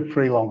did it work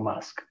for Elon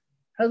Musk?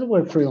 How does it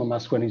work for Elon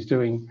Musk when he's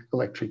doing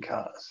electric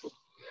cars?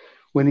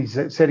 When he's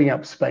setting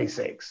up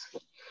SpaceX?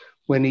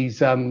 When he's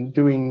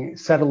doing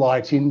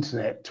satellite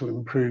internet to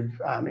improve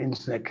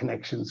internet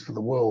connections for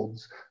the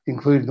world,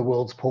 including the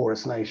world's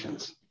poorest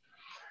nations?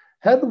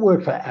 How did it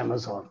work for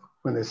Amazon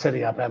when they're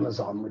setting up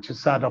Amazon, which has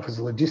started off as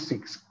a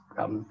logistics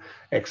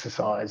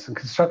exercise, and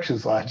construction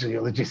is largely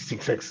a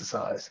logistics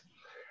exercise?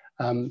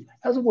 How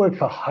does it work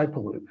for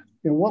Hyperloop?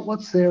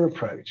 What's their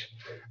approach?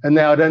 And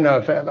now I don't know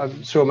if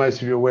I'm sure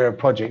most of you are aware of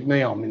Project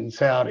Neom in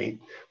Saudi,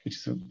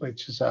 which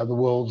is the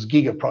world's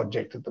giga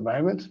project at the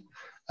moment,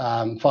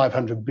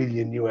 $500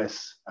 billion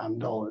US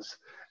dollars.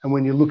 And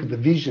when you look at the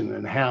vision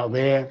and how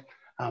they're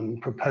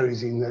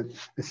proposing that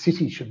the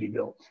city should be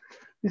built,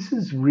 this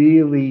is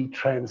really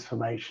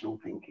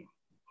transformational thinking.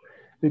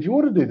 And if you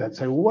want to do that,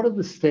 say, well, what are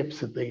the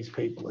steps that these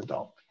people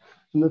adopt?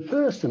 And the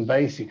first and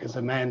basic, as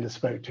Amanda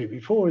spoke to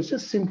before, is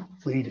just simple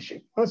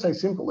leadership. When I say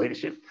simple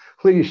leadership,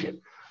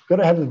 I've got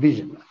to have a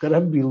vision, I've got to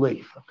have a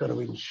belief, I've got to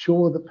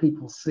ensure that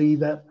people see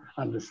that,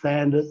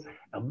 understand it,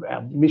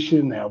 our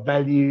mission, our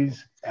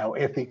values, our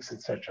ethics,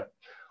 etc.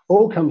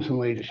 All comes from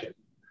leadership.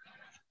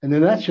 And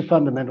then that's your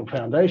fundamental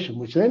foundation,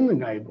 which then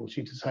enables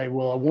you to say,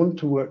 well, I want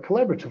to work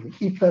collaboratively,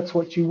 if that's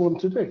what you want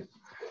to do.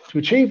 To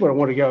achieve where I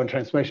want to go in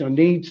transformation, I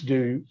need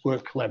to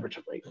work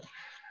collaboratively.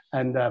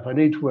 And if I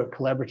need to work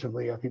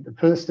collaboratively, I think the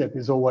first step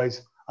is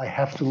always, I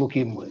have to look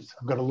inwards.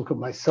 I've got to look at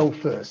myself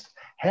first.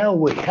 How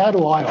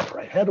do I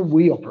operate? How do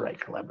we operate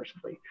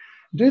collaboratively?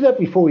 Do that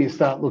before you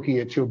start looking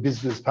at your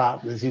business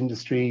partners,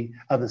 industry,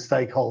 other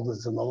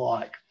stakeholders and the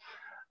like.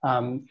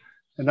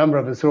 A number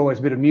of us are always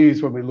a bit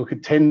amused when we look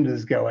at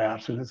tenders go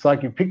out, and it's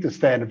like you picked a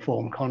standard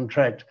form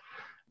contract,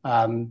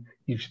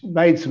 you've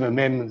made some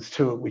amendments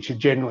to it, which are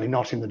generally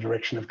not in the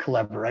direction of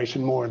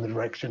collaboration, more in the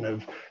direction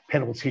of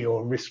penalty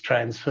or risk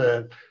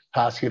transfer,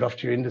 passing it off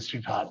to your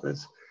industry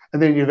partners.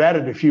 And then you've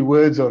added a few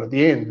words on at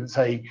the end and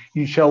say,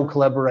 you shall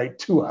collaborate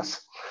to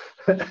us.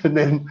 And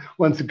then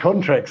once the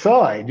contract's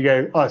signed, you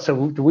go, oh,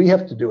 so do we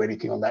have to do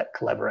anything on that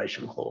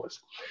collaboration clause?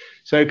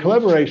 So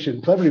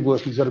collaborative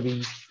work has got to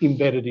be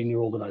embedded in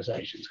your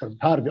organisation. It's got to be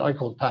part of it. I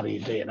call it part of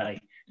your DNA.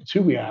 It's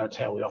who we are, it's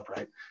how we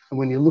operate. And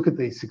when you look at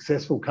these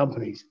successful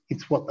companies,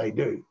 it's what they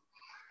do.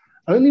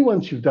 Only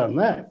once you've done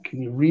that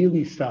can you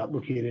really start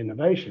looking at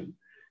innovation.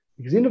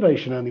 Because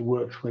innovation only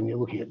works when you're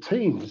looking at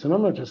teams. And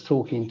I'm not just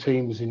talking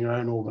teams in your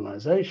own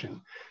organisation.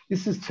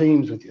 This is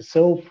teams with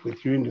yourself,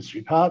 with your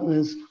industry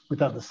partners,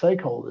 with other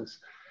stakeholders.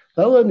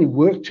 They'll only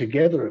work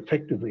together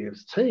effectively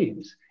as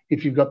teams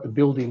if you've got the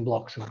building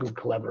blocks of good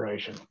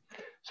collaboration.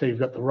 So you've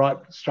got the right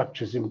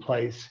structures in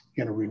place,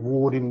 you're going to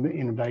reward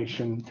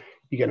innovation,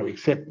 you're going to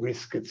accept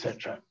risk,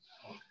 etc.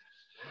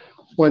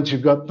 Once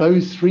you've got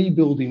those three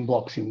building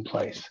blocks in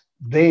place,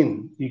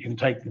 then you can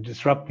take the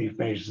disruptive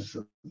measures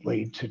that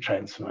lead to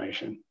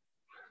transformation.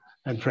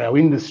 And for our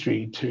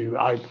industry to,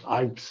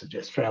 I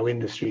suggest for our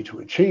industry to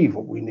achieve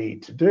what we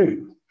need to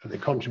do for the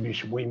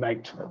contribution we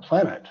make to the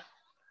planet,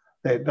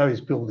 that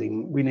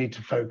we need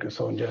to focus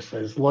on just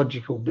those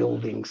logical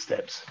building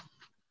steps.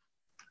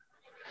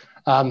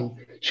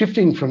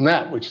 Shifting from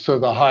that, which is sort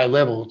of the high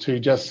level, to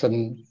just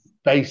some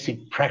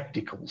basic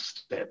practical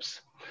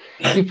steps.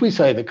 If we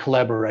say that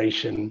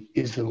collaboration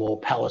is the more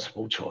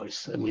palatable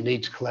choice and we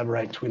need to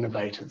collaborate to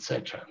innovate,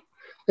 etc.,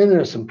 then there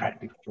are some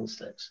practical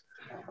steps.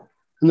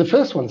 And the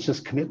first one is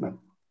just commitment.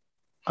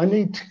 I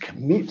need to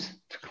commit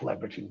to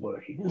collaborative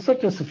working. It's not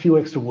just a few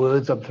extra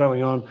words I'm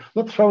throwing on. I'm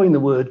not throwing the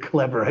word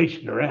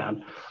collaboration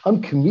around.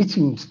 I'm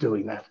committing to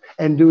doing that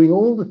and doing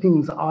all the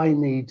things I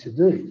need to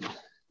do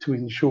to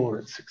ensure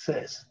its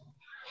success.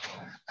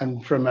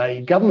 And from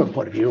a government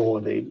point of view,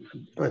 or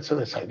let's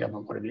say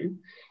government point of view,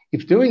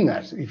 if doing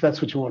that, if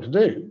that's what you want to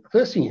do, the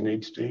first thing you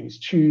need to do is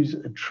choose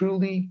a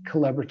truly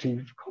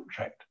collaborative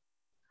contract.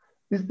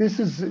 This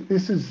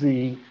is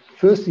the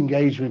first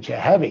engagement you're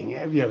having,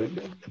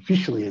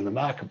 officially in the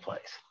marketplace.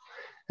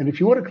 And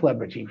if you want a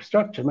collaborative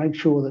structure, make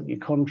sure that your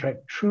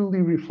contract truly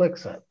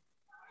reflects that.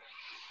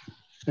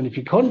 And if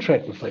your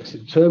contract reflects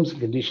it, terms and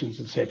conditions,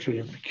 etc.,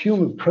 your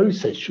procurement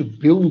process should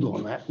build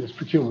on that. There's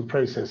procurement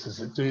processes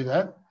that do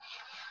that.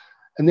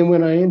 And then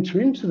when I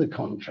enter into the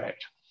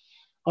contract,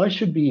 I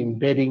should be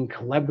embedding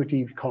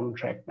collaborative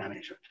contract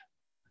management.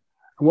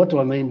 And what do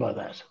I mean by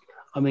that?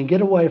 I mean,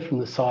 get away from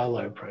the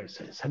silo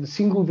process, have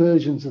single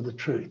versions of the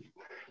truth,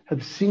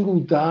 have single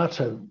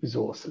data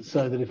resources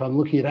so that if I'm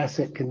looking at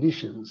asset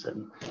conditions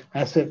and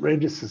asset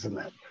registers and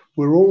that,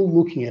 we're all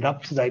looking at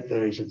up-to-date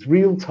versions,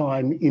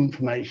 real-time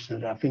information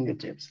at our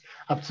fingertips,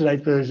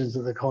 up-to-date versions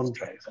of the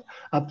contracts,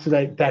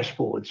 up-to-date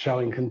dashboards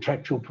showing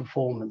contractual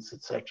performance,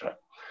 etc.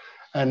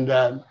 And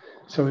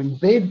so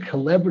embed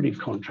collaborative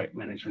contract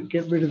management,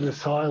 get rid of the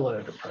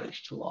siloed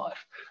approach to life.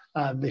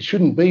 There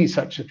shouldn't be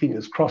such a thing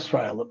as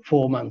Crossrail at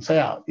 4 months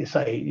out.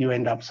 You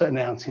end up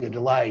announcing a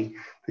delay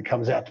that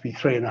comes out to be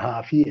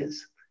 3.5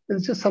 years.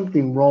 There's just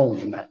something wrong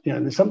in that.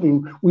 There's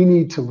something we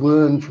need to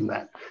learn from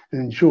that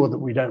and ensure that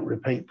we don't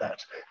repeat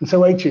that. And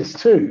so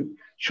HS2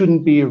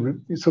 shouldn't be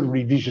a sort of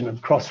revision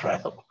of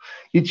Crossrail.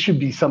 It should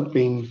be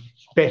something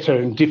better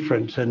and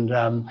different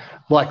and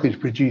likely to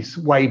produce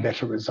way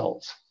better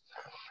results.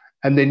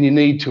 And then you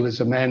need to,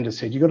 as Amanda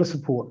said, you've got to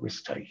support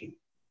risk taking.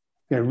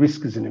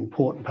 Risk is an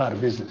important part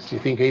of business. Do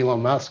you think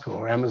Elon Musk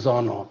or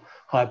Amazon or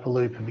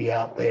Hyperloop would be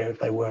out there if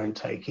they weren't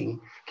taking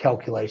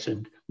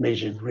calculated,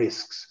 measured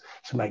risks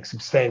to make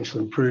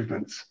substantial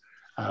improvements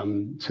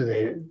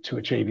to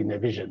achieving their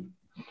vision?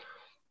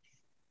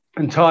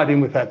 And tied in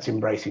with that's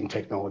embracing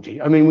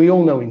technology. I mean, we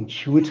all know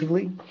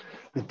intuitively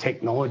that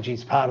technology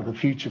is part of the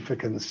future for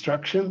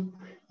construction.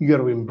 You've got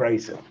to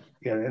embrace it.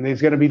 And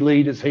there's going to be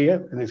leaders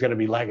here and there's going to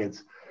be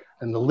laggards.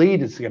 And the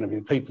leaders are going to be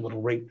the people that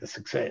will reap the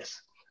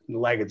success. And the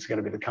laggards are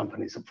going to be the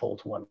companies that fall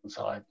to one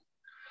side.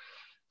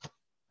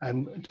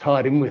 And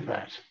tied in with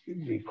that,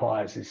 it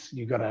requires this,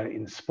 you've got to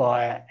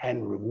inspire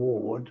and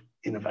reward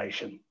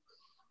innovation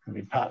and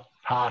be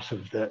part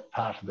of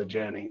the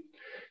journey.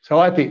 So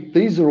I think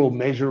these are all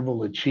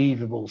measurable,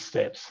 achievable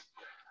steps.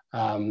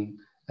 And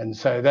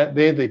so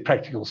they're the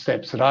practical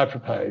steps that I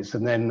propose.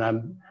 And then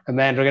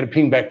Amanda, I'm going to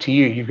ping back to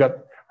you. You've got,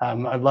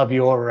 I love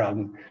your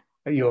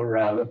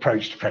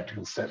approach to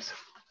practical steps.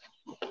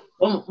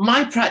 Well,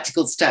 my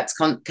practical steps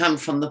come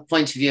from the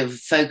point of view of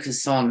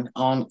focus on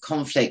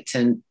conflict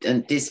and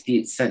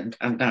disputes and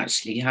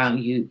actually how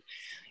you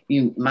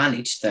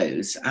manage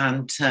those.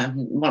 And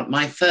what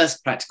my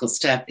first practical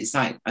step is,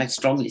 I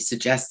strongly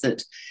suggest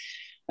that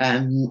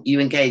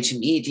you engage a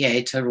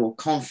mediator or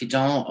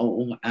confidant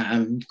or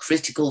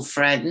critical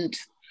friend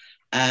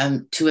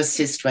to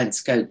assist when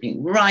scoping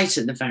right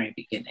at the very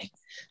beginning.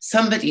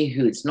 Somebody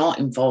who is not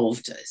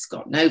involved, has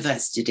got no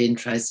vested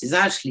interest, is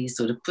actually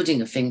sort of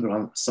putting a finger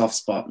on a soft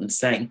spot and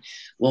saying,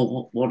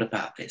 well, what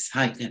about this?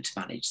 How are you going to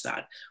manage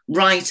that?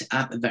 Right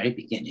at the very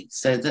beginning.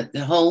 So that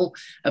the whole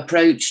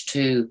approach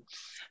to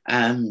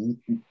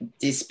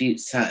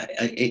disputes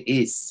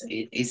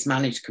is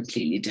managed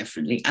completely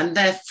differently, and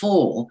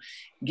therefore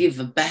give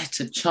a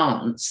better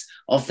chance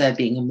of there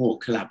being a more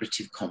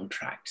collaborative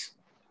contract.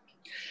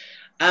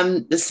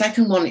 The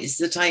second one is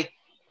that I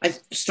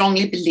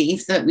strongly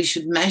believe that we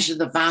should measure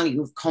the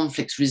value of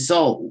conflicts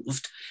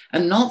resolved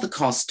and not the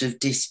cost of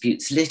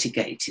disputes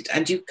litigated.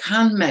 And you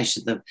can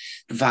measure the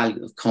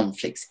value of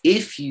conflicts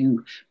if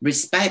you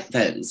respect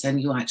those and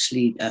you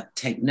actually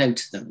take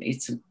note of them.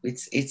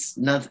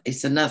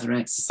 It's another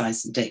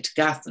exercise in data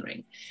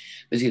gathering,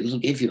 but it will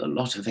give you a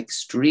lot of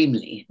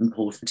extremely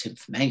important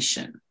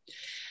information.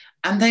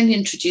 And then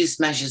introduce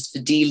measures for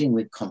dealing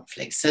with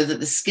conflict so that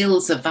the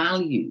skills are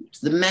valued.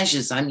 The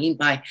measures, I mean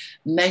by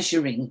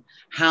measuring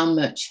how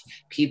much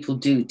people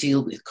do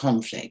deal with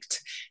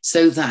conflict,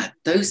 so that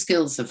those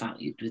skills are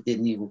valued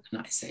within the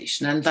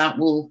organisation, and that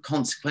will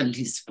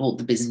consequently support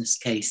the business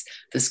case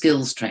for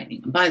skills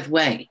training. And by the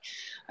way,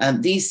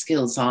 these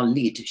skills are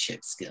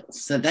leadership skills.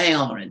 So they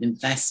are an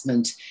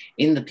investment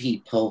in the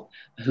people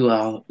who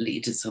are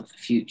leaders of the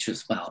future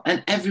as well.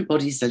 And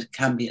everybody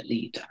can be a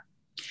leader.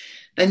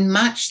 Then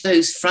match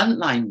those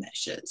frontline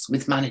measures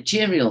with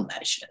managerial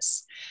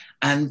measures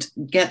and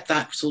get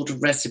that sort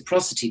of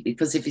reciprocity,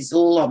 because if it's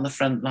all on the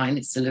front line,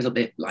 it's a little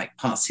bit like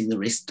passing the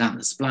risk down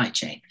the supply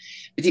chain.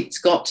 But it's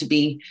got to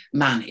be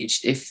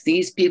managed. If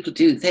these people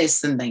do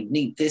this and they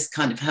need this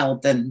kind of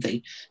help, then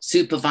the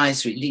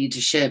supervisory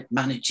leadership,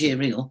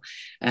 managerial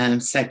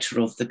sector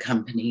of the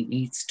company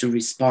needs to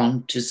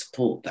respond to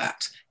support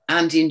that.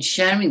 And in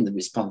sharing the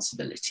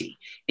responsibility,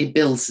 it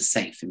builds a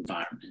safe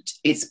environment.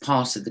 It's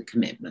part of the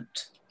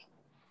commitment.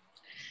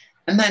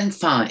 And then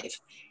 5,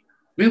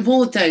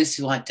 reward those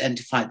who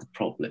identified the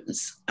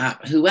problems.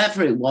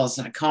 Whoever it was,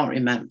 I can't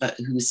remember,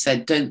 who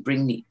said, don't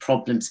bring me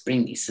problems,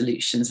 bring me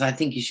solutions. I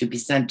think he should be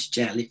sent to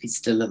jail if he's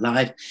still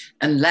alive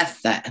and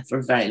left there for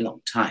a very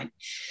long time.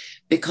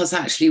 Because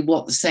actually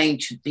what the saying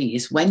should be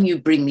is, when you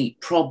bring me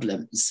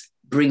problems,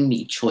 bring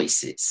me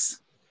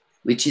choices,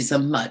 which is a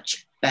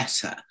much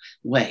better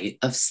way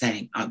of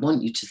saying, I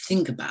want you to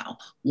think about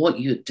what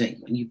you're doing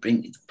when you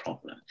bring me the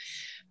problem.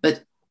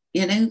 But,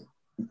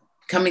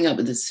 coming up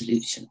with a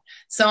solution.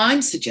 So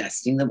I'm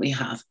suggesting that we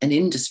have an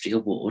industry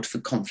award for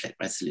conflict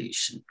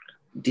resolution,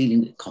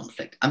 dealing with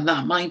conflict. And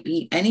that might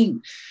be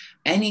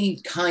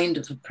any kind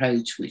of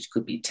approach, which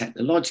could be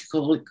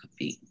technological, it could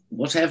be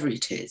whatever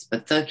it is,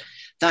 but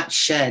that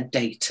shared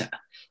data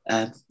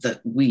that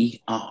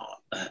we are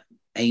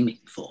aiming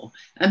for.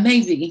 And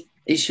maybe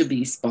it should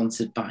be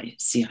sponsored by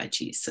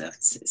CIG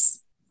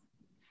services.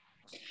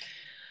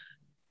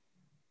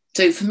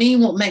 So for me,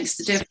 what makes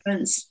the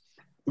difference?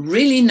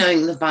 Really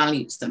knowing the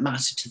values that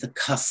matter to the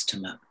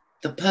customer,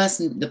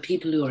 the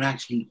people who are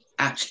actually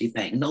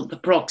paying, not the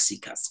proxy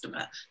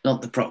customer,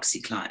 not the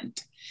proxy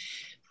client.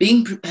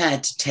 Being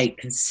prepared to take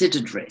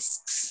considered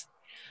risks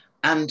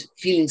and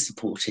feeling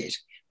supported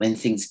when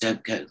things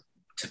don't go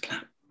to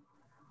plan.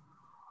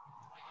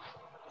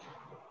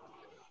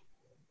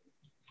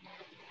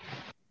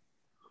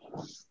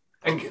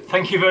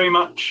 Thank you very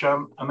much,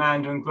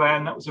 Amanda and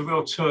Graham. That was a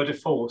real tour de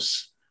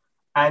force.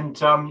 And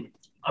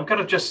I'm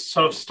going to just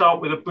sort of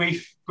start with a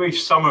brief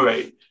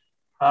summary.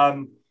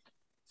 So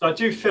I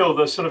do feel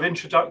the sort of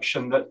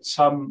introduction that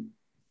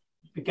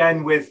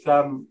began with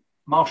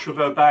Marshal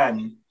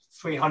Vauban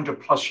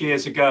 300 plus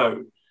years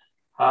ago,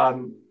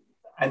 and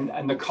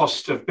the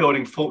cost of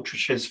building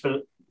fortresses for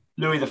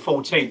Louis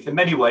XIV. In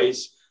many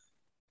ways,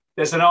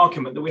 there's an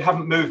argument that we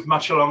haven't moved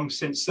much along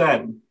since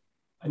then.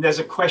 And there's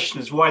a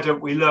question as why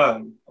don't we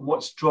learn, and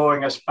what's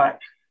drawing us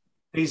back?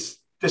 This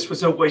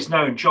was always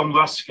known, John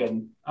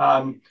Ruskin,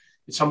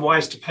 it's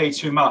unwise to pay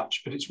too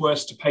much, but it's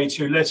worse to pay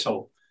too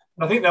little.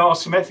 And I think there are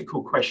some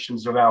ethical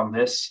questions around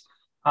this,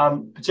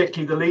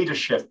 particularly the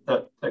leadership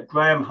that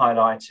Graham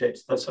highlighted,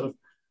 that sort of,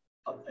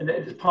 and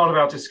it's part of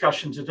our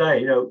discussion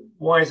today,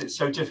 why is it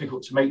so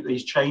difficult to make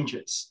these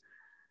changes?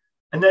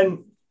 And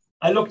then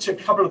I looked at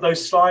a couple of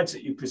those slides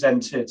that you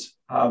presented,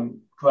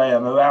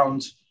 Graham,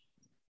 around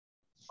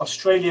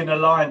Australian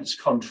alliance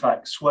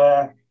contracts,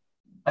 where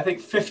I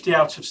think 50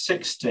 out of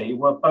 60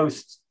 were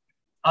both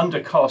under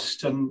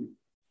cost and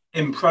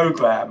in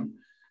program,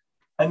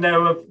 and there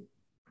were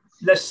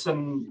less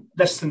than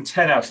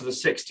 10 out of the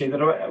 60 that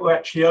were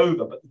actually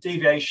over, but the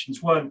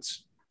deviations weren't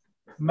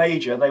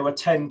major. They were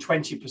 10,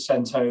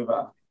 20%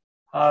 over.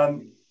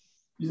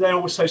 You then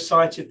also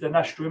cited the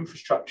National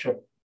Infrastructure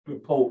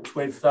Report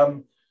with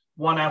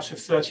 1 out of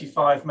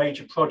 35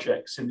 major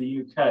projects in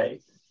the UK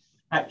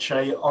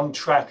actually on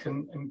track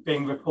and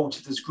being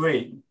reported as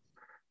green.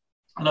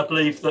 And I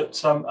believe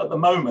that at the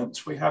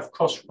moment we have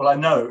I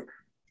know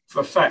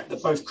for a fact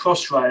that both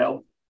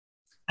Crossrail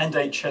and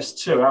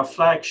HS2, our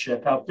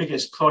flagship, our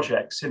biggest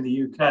projects in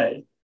the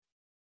UK,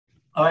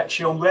 are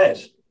actually on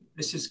red.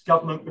 This is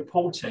government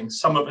reporting.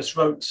 Some of us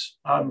wrote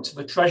to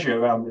the Treasury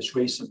around this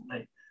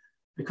recently,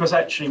 because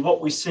actually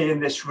what we see in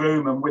this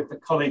room and with the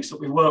colleagues that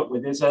we work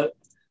with is an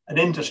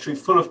industry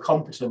full of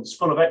competence,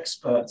 full of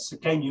experts.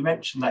 Again, you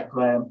mentioned that,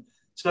 Graham.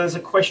 So there's a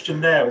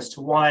question there as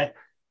to why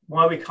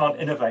we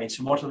can't innovate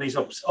and what are these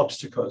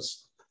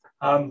obstacles.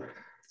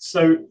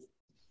 So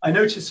I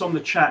noticed on the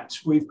chat,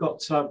 we've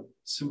got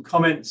some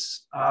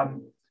comments.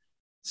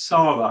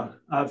 Sarah,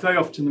 very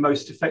often the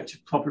most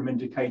effective problem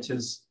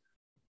indicators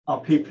are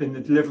people in the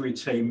delivery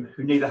team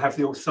who neither have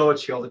the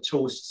authority or the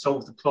tools to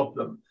solve the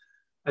problem.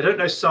 I don't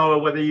know, Sarah,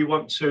 whether you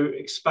want to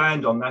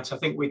expand on that. I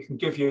think we can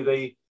give you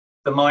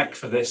the mic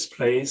for this,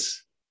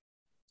 please.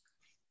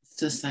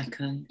 Just a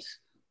second.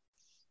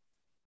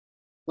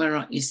 Where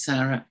are you,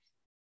 Sarah?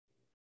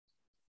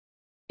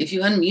 If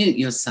you unmute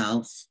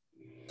yourself,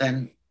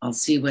 then I'll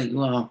see where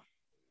you are.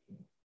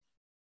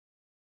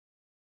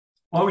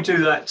 While we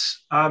do that,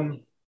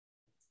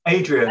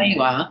 Adrian. There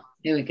you are.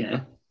 Here we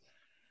go.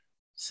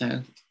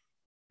 So,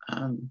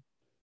 there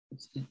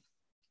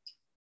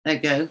you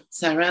go,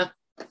 Sarah.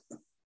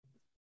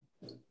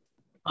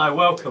 Hi,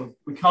 welcome.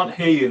 We can't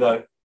hear you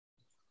though.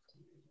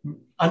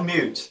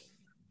 Unmute.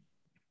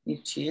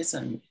 She is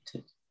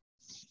unmuted.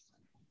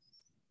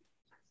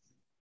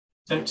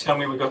 Don't tell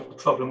me we've got the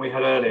problem we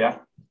had earlier.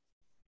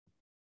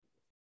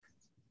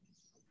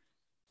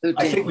 Oh,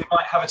 I think we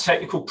might have a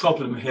technical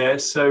problem here.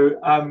 So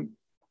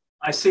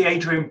I see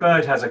Adrian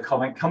Bird has a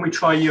comment. Can we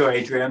try you,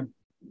 Adrian?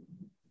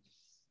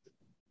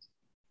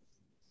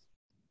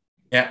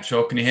 Yeah,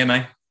 sure. Can you hear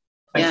me?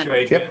 Thank you,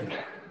 Adrian.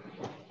 Yep.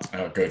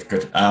 Oh, good.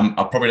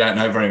 I probably don't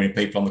know very many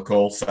people on the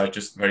call, so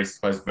just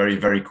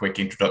very quick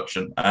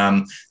introduction.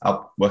 I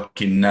work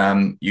in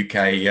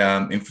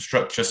UK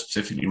infrastructure,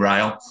 specifically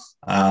rail.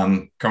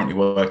 Currently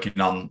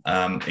working on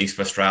East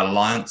West Rail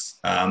Alliance,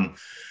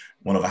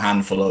 one of a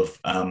handful of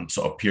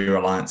sort of pure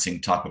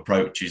alliancing type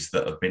approaches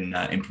that have been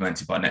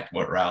implemented by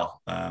Network Rail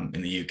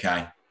in the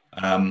UK.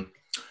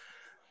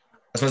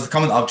 I suppose the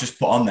comment I've just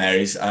put on there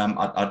is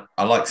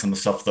I like some of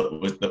the stuff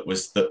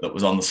that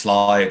was on the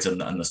slides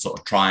and the sort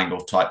of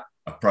triangle type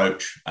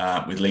approach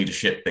with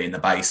leadership being the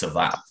base of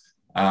that.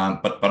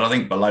 But I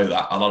think below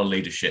that, a lot of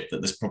leadership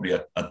that there's probably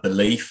a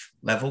belief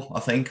level, I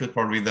think, is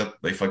probably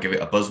if I give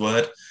it a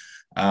buzzword.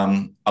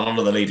 A lot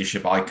of the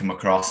leadership I come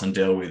across and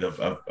deal with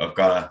have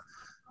got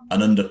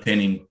an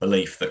underpinning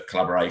belief that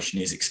collaboration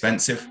is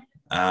expensive.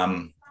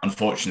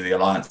 Unfortunately, the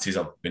alliances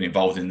I've been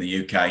involved in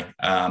the UK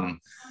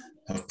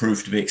have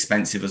proved to be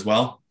expensive as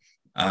well.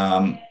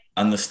 And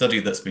the study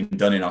that's been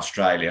done in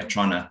Australia,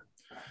 trying to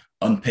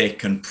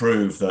unpick and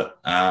prove that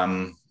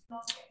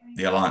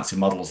the alliance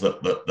models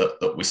that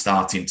we're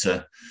started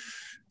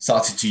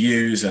to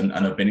use and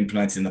have been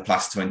implemented in the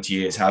past 20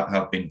 years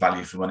have been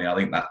value for money. I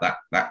think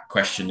that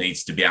question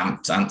needs to be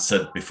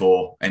answered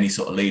before any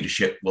sort of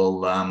leadership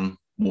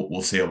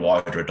will see a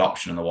wider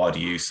adoption and a wider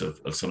use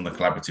of some of the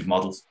collaborative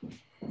models.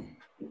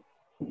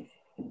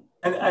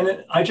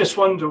 And I just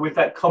wonder, with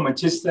that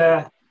comment, is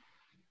there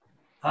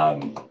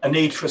a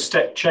need for a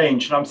step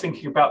change? And I'm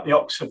thinking about the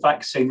Oxford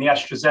vaccine, the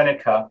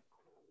AstraZeneca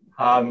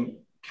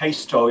case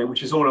story,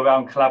 which is all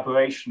around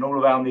collaboration, all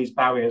around these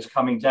barriers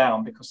coming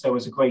down because there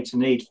was a greater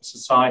need for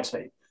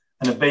society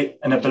and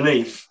a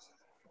belief.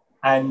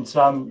 And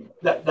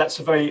that's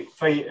a very,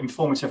 very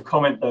informative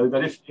comment, though,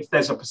 that if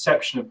there's a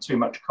perception of too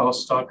much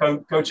cost, I'll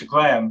go to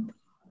Graham.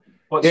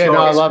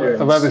 I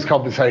love this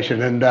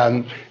conversation,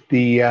 and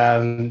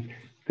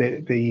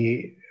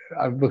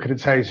I look at it,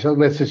 say, so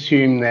let's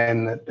assume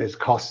then that there's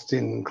costs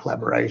in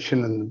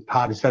collaboration and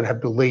parties don't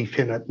have belief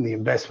in it and the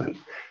investment.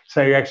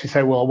 So you actually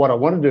say, well, what I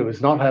want to do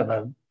is not have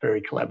a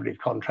very collaborative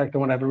contract. I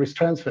want to have a risk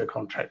transfer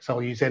contract. So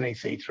I'll use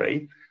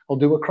NEC3. I'll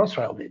do what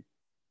Crossrail did.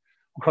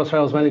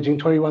 Crossrail's managing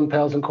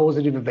 21,000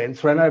 causative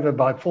events, ran over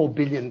by £4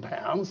 billion,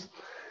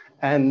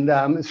 and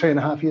it's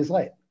 3.5 years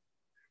late.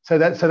 So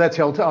that's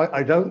the old.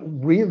 I don't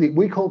really.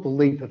 We call it the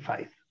leap of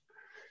faith.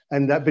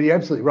 And but you're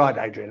absolutely right,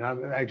 Adrian.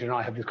 Adrian and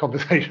I have this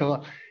conversation a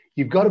lot.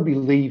 You've got to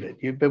believe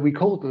it, but we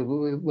call it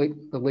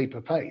the leap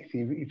of faith.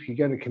 If you're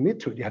going to commit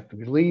to it, you have to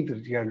believe that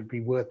it's going to be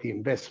worth the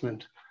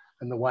investment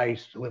and the way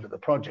to deliver the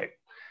project.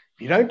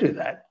 If you don't do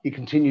that, you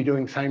continue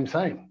doing same.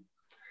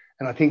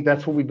 And I think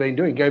that's what we've been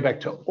doing. Go back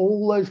to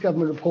all those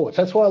government reports.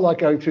 That's why I like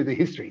going through the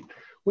history.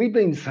 We've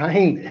been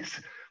saying this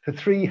for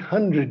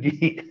 300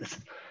 years,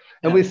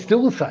 and we're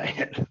still saying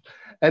it.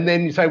 And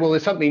then you say, well,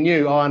 there's something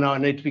new. Oh, no, I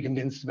need to be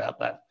convinced about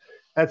that.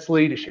 That's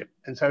leadership.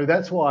 And so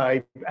that's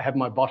why I have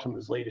my bottom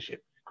as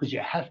leadership, because you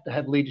have to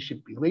have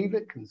leadership believe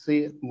it, can see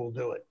it, and will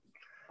do it.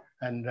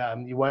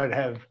 And you won't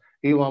have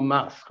Elon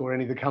Musk or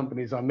any of the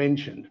companies I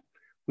mentioned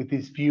with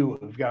this view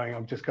of going,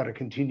 I've just got to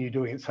continue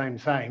doing it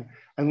same,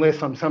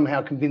 unless I'm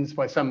somehow convinced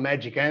by some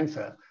magic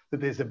answer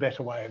that there's a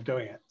better way of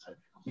doing it. So.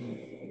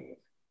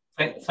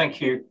 Thank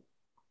you.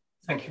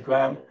 Thank you,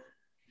 Graham.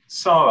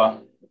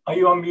 Sarah, are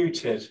you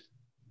unmuted?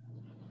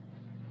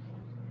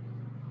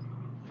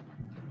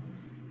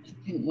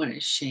 I think, where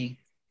is she?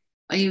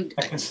 Are you?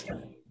 I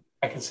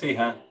can see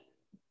her.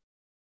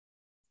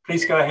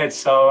 Please go ahead,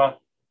 Sarah.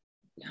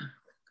 No,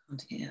 I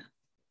can't hear.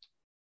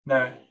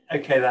 No.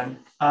 Okay then.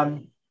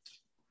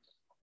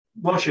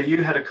 Roger,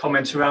 you had a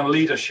comment around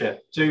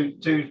leadership.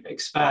 Do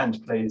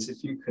expand, please,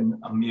 if you can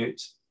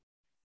unmute.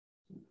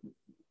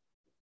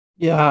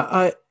 Yeah,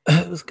 I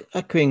was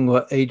echoing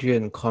what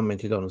Adrian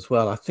commented on as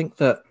well. I think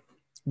that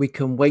we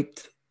can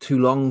wait too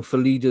long for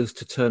leaders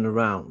to turn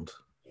around.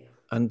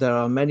 And there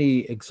are many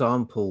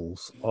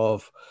examples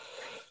of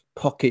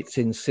pockets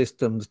in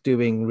systems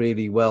doing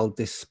really well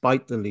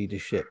despite the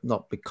leadership,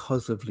 not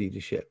because of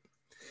leadership.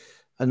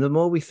 And the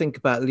more we think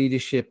about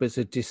leadership as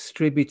a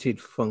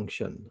distributed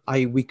function,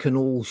 i.e. we can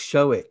all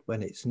show it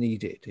when it's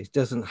needed. It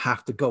doesn't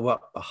have to go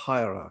up a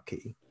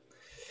hierarchy.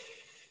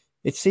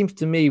 It seems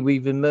to me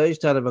we've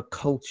emerged out of a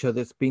culture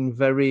that's been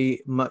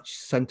very much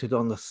centered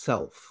on the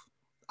self.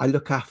 I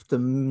look after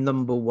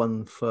number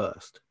one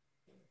first.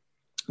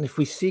 And if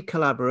we see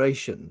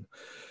collaboration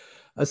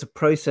as a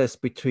process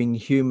between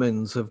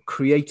humans of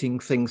creating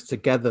things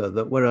together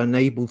that we're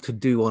unable to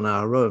do on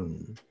our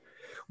own,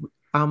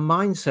 our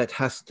mindset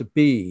has to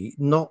be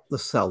not the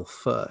self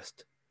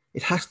first.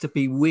 It has to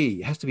be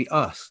we, it has to be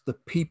us, the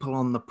people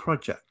on the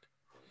project.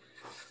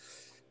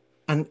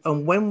 And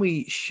when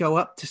we show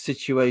up to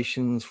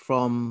situations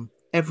from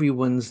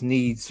everyone's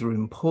needs are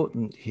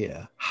important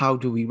here, how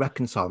do we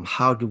reconcile them?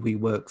 How do we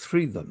work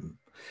through them?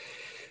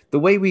 The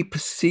way we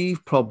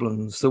perceive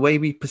problems, the way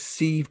we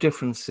perceive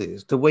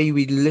differences, the way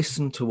we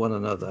listen to one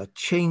another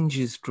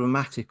changes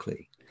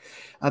dramatically.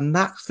 And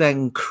that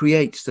then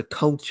creates the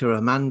culture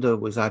Amanda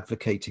was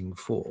advocating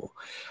for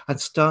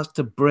and starts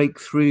to break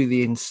through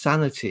the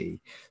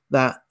insanity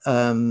that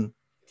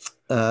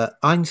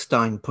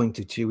Einstein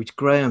pointed to, which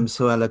Graham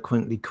so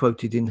eloquently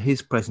quoted in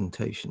his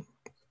presentation.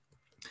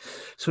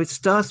 So it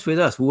starts with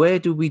us. Where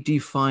do we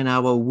define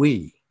our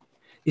we?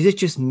 Is it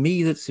just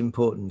me that's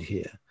important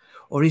here?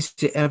 Or is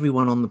it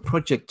everyone on the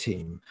project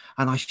team?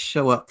 And I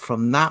show up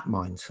from that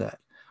mindset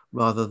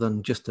rather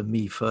than just a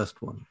me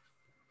first one.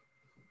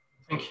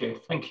 Thank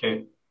you. Thank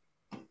you.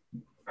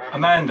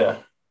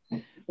 Amanda.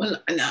 Well,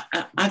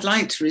 I'd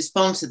like to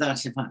respond to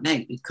that, if I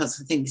may, because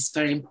I think it's a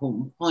very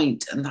important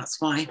point, and that's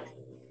why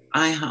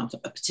I have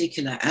a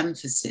particular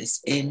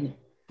emphasis in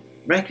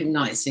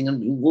recognizing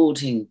and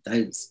rewarding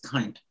those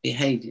kind of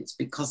behaviors,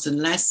 because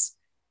unless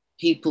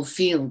people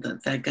feel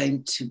that they're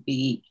going to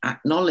be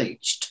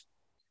acknowledged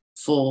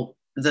for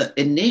the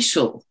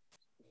initial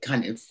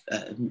kind of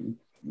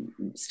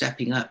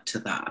stepping up to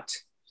that,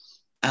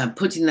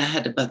 putting their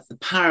head above the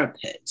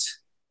parapet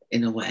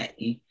in a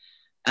way,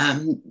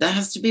 there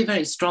has to be a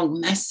very strong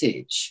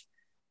message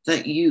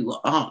that you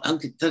are,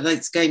 that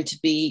it's going to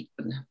be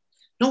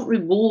not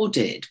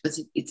rewarded, but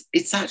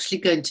it's actually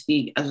going to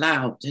be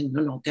allowed, and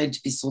you're not going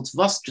to be sort of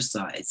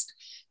ostracized.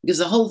 Because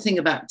the whole thing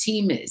about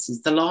team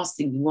is the last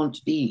thing you want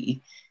to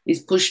be is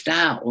pushed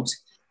out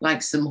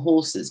like some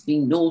horses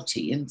being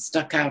naughty and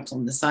stuck out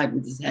on the side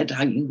with his head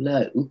hanging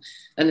low,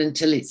 and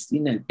until it's,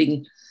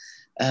 being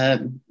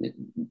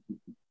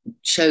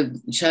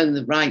shown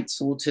the right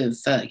sort of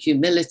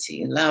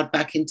humility, allowed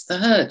back into the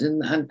herd.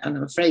 And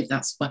I'm afraid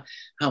that's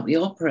how we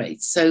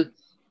operate. So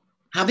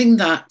having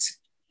that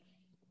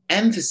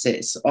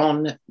emphasis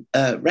on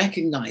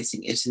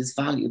recognizing it as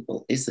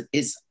valuable is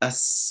a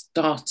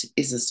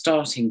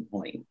starting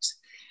point.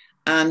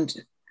 And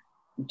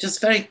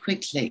just very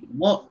quickly,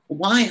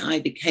 why I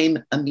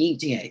became a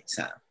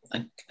mediator,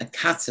 a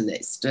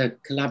catalyst, a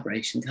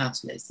collaboration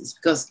catalyst, is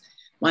because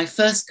my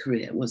first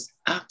career was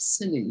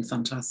absolutely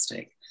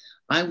fantastic.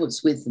 I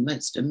was with the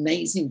most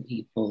amazing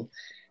people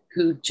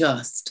who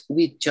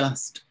we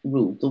just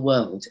ruled the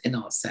world in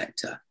our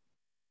sector.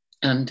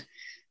 And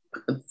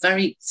a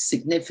very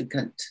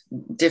significant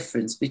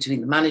difference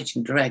between the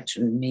managing director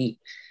and me.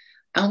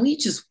 And we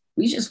just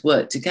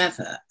worked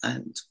together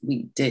and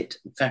we did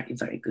very,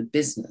 very good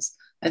business.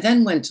 I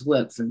then went to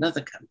work for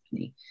another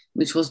company,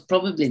 which was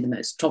probably the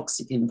most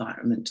toxic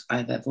environment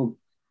I've ever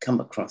come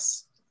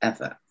across,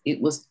 ever.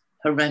 It was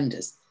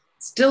horrendous.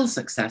 Still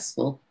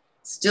successful,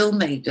 still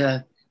made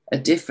a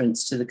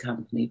difference to the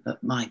company,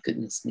 but my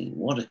goodness me,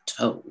 what a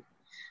toll.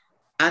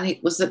 And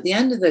it was at the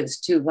end of those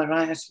two where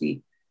I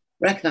actually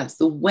recognized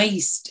the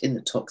waste in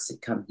the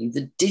toxic company,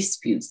 the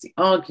disputes, the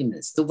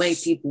arguments, the way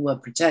people were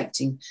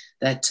protecting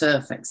their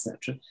turf,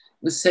 etc.,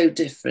 was so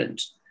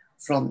different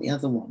from the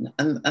other one.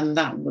 And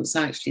that was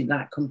actually,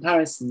 that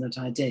comparison that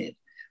I did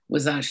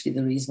was actually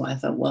the reason why I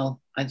thought, well,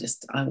 I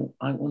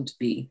want to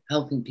be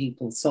helping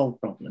people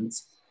solve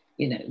problems,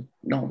 you know,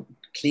 not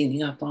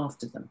cleaning up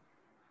after them.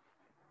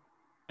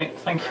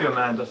 Thank you,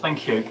 Amanda.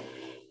 Thank you.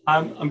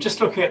 I'm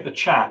just looking at the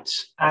chat,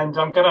 and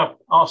I'm going to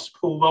ask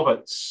Paul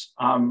Roberts,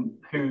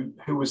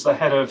 who was the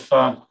head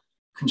of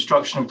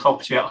construction and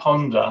property at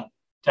Honda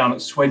down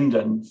at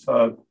Swindon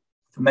for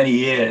many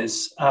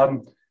years,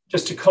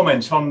 just to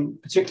comment on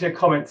particular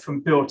comment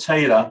from Bill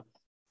Taylor.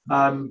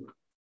 The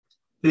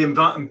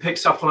environment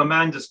picks up on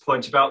Amanda's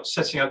point about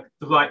setting up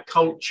the right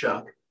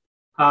culture,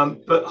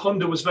 but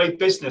Honda was very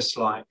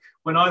businesslike.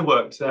 When I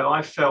worked there,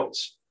 I felt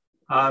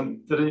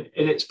that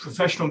in its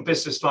professional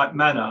business-like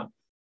manner,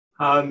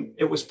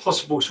 it was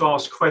possible to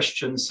ask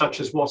questions such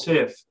as what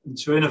if, and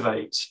to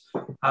innovate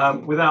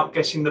without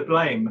getting the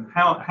blame.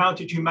 How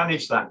did you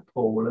manage that,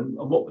 Paul, and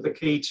what were the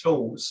key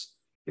tools,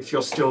 if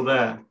you're still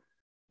there?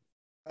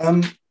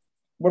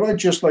 What I'd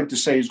just like to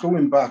say is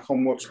going back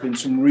on what's been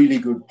some really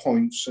good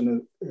points,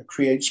 and it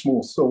creates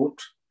more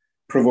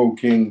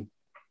thought-provoking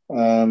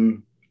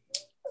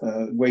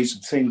ways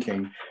of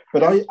thinking.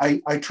 But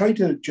I try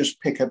to just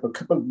pick up a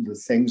couple of the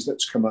things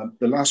that's come up.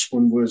 The last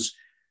one was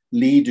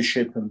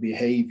leadership and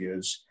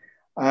behaviors.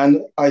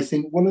 And I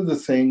think one of the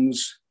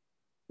things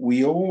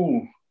we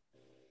all,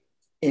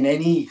 in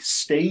any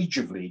stage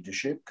of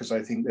leadership, because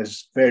I think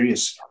there's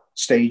various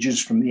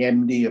stages from the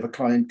MD of a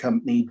client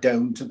company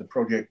down to the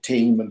project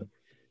team and the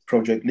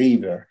project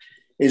leader,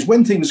 is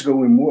when things are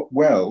going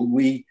well,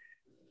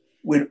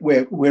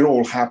 we're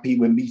all happy,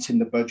 we're meeting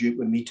the budget,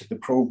 we're meeting the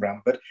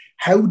program. But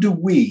how do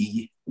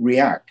we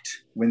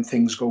react when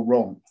things go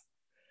wrong?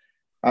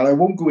 And I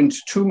won't go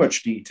into too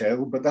much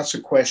detail, but that's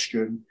a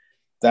question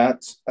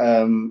that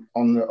on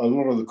a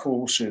lot of the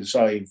courses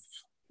I've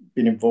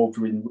been involved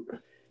in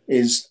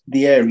is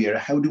the area.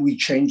 How do we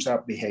change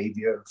that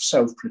behavior of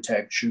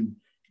self-protection,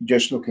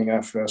 just looking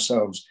after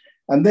ourselves?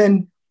 And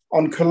then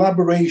on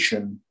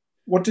collaboration,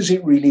 what does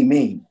it really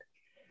mean?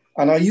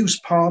 And I use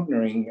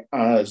partnering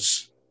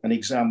as an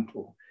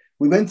example.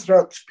 We went through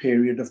that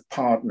period of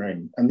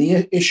partnering, and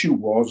the issue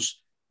was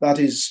that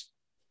is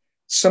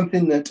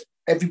something that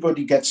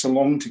everybody gets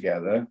along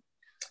together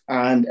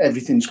and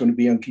everything's going to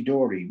be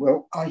hunky-dory.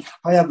 Well, I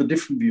have a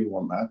different view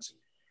on that.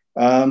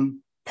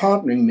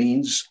 Partnering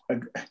means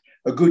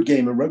a good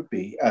game of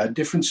rugby, a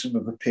difference of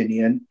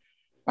opinion,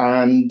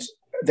 and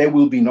there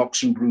will be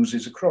knocks and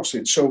bruises across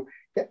it. So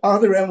are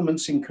there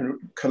elements in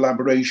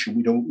collaboration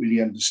we don't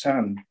really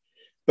understand?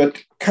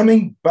 But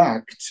coming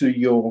back to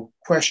your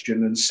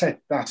question and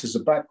set that as a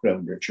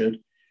background, Richard,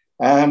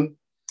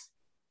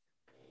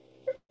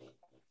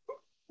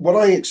 what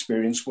I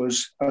experienced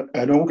was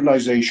an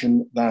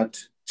organization that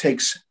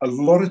takes a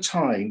lot of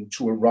time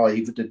to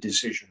arrive at a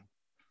decision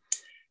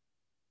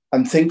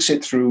and thinks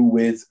it through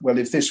with, well,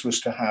 if this was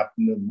to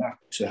happen and that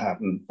to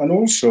happen. And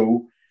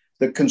also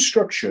the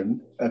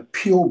construction, a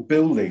pure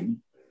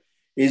building,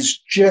 is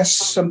just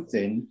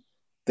something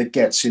that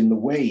gets in the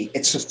way.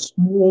 It's a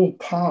small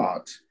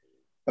part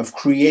of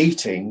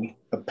creating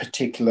a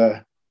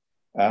particular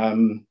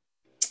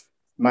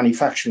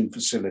manufacturing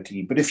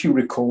facility. But if you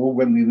recall,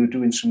 when we were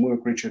doing some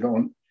work, Richard,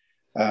 on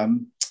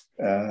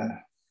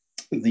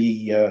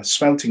the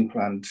smelting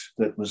plant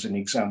that was an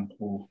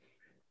example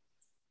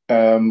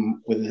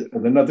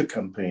with another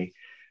company,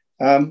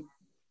 there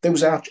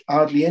was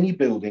hardly any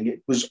building.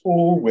 It was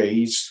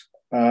always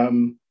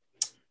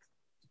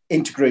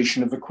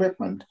integration of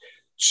equipment.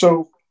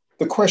 So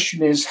the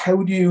question is,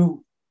 how do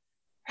you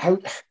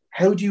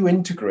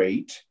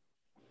integrate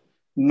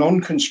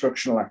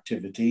non-constructional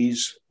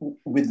activities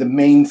with the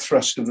main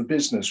thrust of the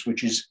business,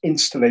 which is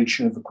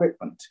installation of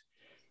equipment?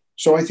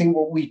 So I think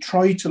what we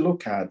try to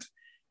look at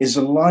is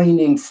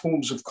aligning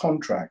forms of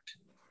contract,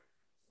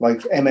 like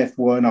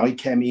MF1,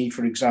 IChemE,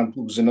 for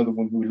example, was another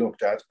one we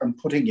looked at, and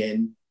putting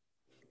in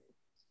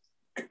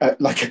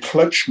like a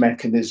clutch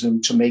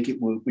mechanism to make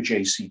it work with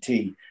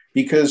JCT,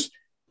 because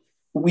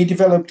we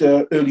developed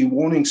an early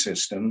warning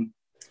system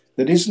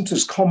that isn't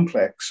as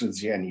complex as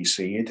the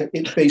NEC.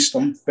 It's based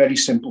on very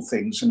simple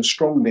things and a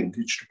strong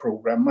linkage to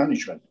program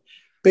management.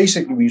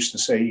 Basically,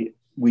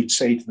 we'd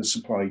say to the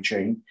supply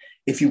chain,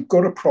 if you've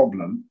got a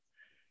problem,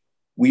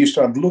 we used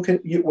to have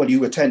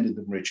you attended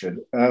them, Richard,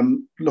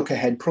 look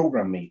ahead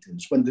program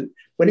meetings. When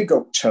it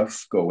got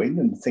tough going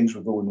and things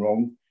were going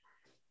wrong,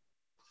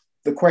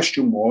 the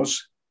question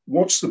was,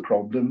 what's the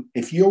problem?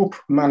 If you're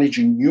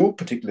managing your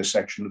particular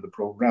section of the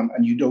program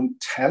and you don't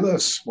tell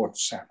us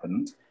what's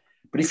happened,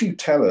 but if you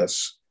tell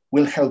us,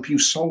 we'll help you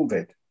solve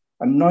it.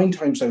 And 9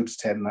 times out of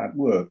 10, that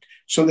worked.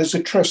 So there's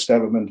a trust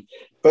element,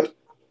 but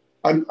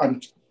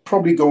I'm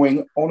probably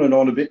going on and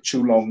on a bit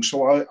too long,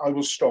 so I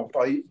will stop.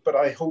 But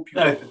I hope you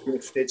get the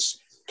drift. It's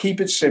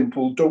keep it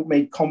simple. Don't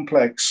make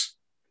complex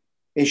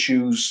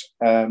issues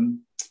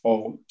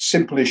or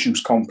simple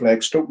issues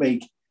complex. Don't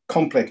make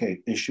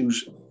complicate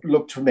issues.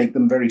 Look to make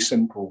them very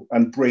simple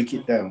and break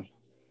it down.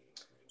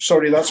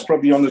 Sorry, that's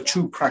probably on a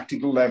too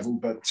practical level,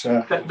 but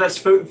that's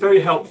very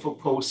helpful,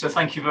 Paul. So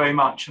thank you very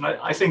much. And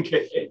I think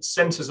it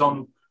centres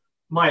on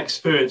my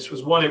experience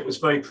was one, it was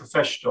very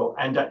professional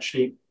and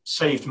actually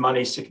saved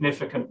money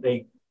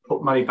significantly,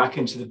 put money back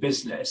into the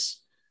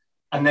business.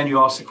 And then you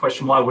ask the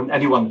question, why wouldn't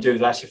anyone do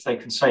that if they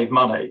can save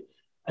money?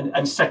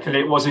 And secondly,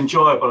 it was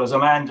enjoyable. As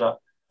Amanda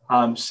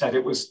said,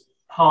 it was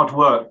hard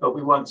work, but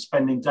we weren't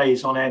spending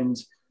days on end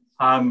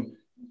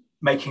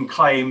making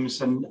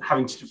claims and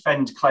having to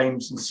defend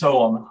claims and so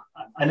on.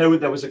 I know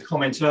there was a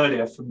comment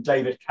earlier from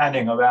David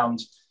Canning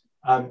around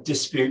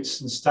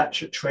disputes and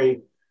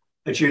statutory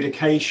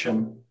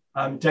adjudication.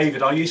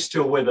 David, are you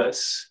still with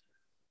us?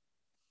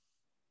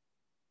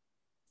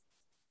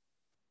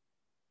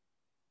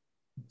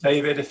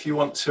 David, if you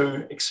want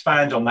to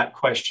expand on that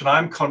question.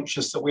 I'm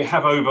conscious that we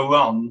have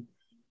overrun.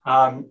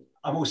 I'm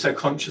also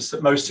conscious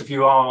that most of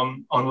you are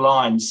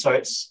online, so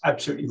it's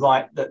absolutely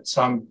right that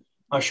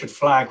I should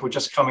flag we're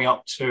just coming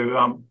up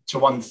to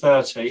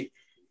 1:30,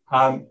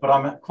 but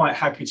I'm quite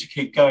happy to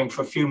keep going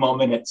for a few more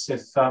minutes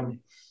if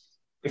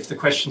the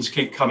questions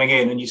keep coming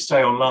in and you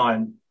stay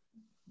online.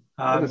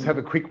 Let's have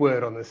a quick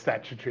word on the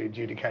statutory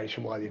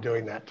adjudication while you're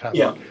doing that.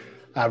 Yeah.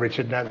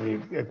 Richard,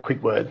 a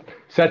quick word.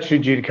 Statutory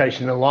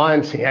adjudication and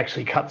alliancing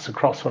actually cuts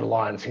across what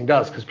alliancing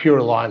does, because pure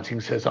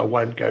alliancing says I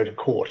won't go to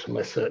court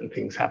unless certain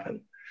things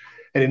happen.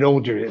 And in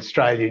all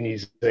Australia, New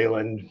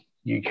Zealand,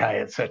 UK,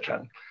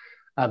 etc.,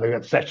 they've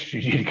got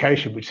statutory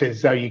adjudication, which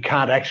says, though you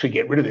can't actually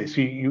get rid of this.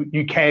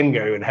 You can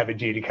go and have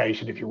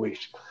adjudication if you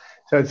wish.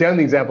 So it's the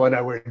only example I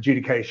know where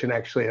adjudication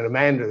actually, and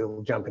Amanda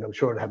will jump in, I'm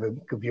sure, and have a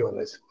good view on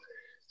this.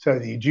 So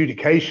the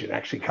adjudication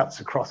actually cuts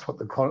across what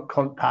the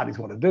parties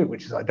want to do,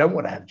 which is I don't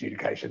want to have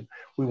adjudication.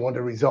 We want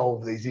to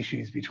resolve these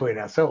issues between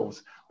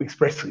ourselves. We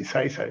expressly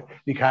say so.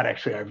 You can't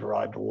actually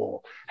override the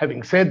law.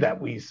 Having said that,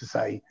 we used to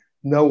say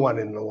no one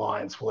in an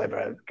alliance will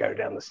ever go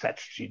down the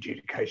statutory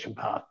adjudication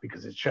path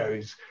because it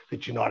shows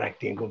that you're not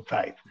acting in good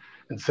faith.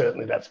 And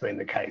certainly that's been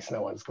the case.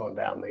 No one's gone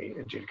down the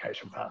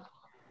adjudication path.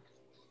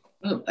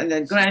 Well,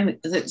 Graham,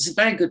 that's a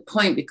very good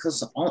point,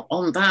 because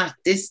on that,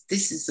 this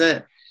is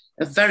a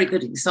very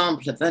good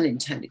example of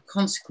unintended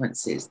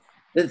consequences.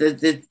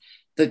 The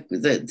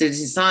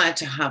desire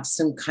to have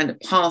some kind of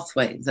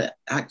pathway that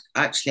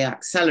actually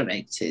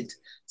accelerated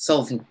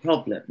solving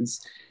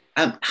problems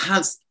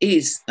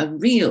is a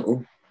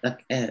real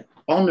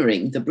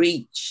honouring the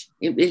breach.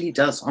 It really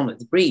does honour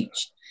the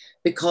breach,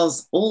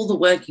 because all the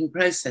working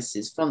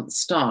processes from the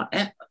start,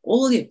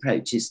 all the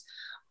approaches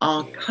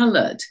are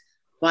coloured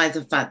by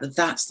the fact that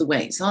that's the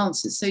way it's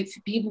answered. So if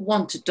people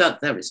want to duck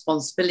their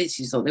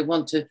responsibilities, or they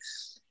want to,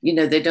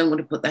 they don't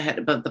want to put their head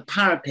above the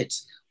parapet,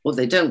 or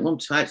they don't want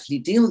to actually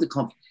deal with the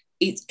conflict,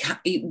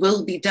 it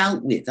will be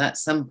dealt with at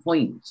some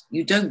point.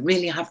 You don't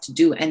really have to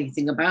do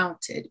anything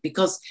about it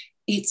because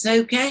it's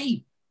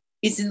okay.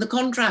 It's in the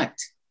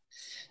contract.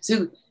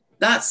 So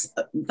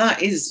that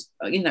is,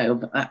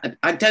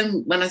 I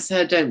don't, when I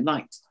say I don't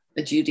like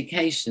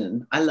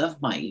adjudication, I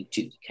love my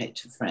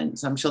adjudicator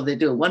friends. I'm sure they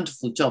do a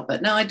wonderful job,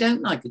 but no, I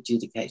don't like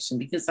adjudication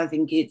because I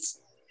think it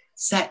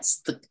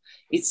sets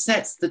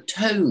the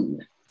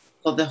tone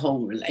for the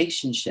whole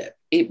relationship.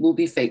 It will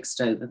be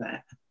fixed over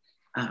there.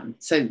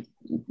 So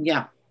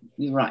yeah,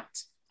 you're right.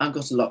 I've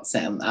got a lot to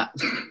say on that.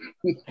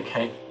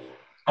 Okay.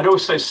 I'd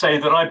also say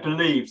that I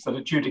believe that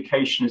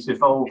adjudication has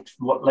evolved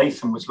from what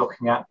Latham was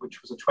looking at,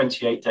 which was a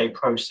 28-day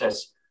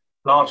process,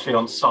 largely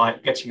on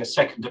site, getting a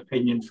second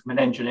opinion from an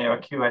engineer, a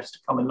QS, to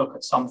come and look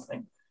at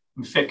something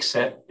and fix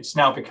it. It's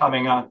now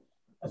becoming a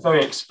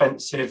very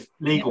expensive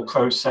legal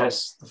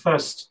process. The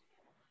first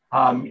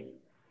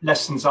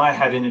lessons I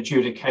had in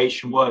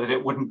adjudication were that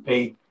it wouldn't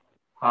be,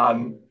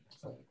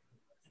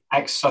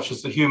 acts such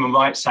as the Human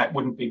Rights Act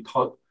wouldn't be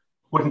part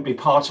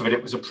of it.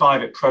 It was a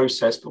private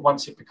process, but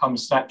once it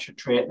becomes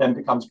statutory, it then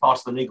becomes part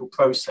of the legal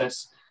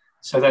process.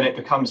 So then it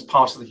becomes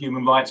part of the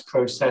human rights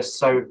process.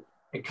 So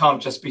it can't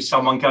just be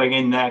someone going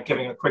in there,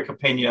 giving a quick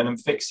opinion and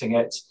fixing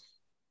it.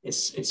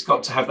 It's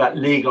got to have that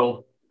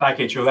legal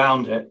baggage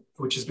around it,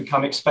 which has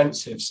become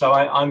expensive. So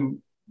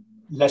I'm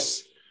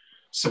less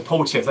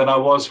supportive than I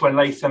was when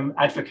Latham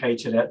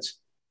advocated it.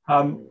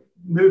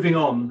 Moving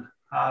on,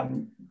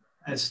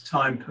 as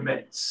time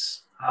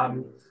permits,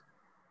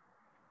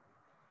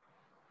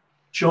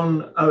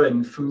 John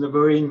Owen from the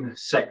marine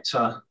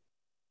sector,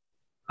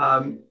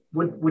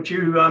 would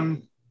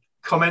you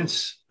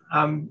comment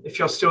if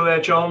you're still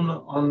there, John,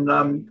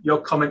 on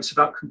your comments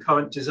about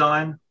concurrent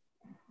design.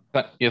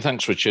 Yeah,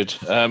 thanks, Richard.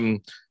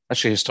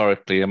 Actually,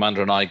 historically,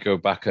 Amanda and I go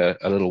back a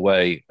little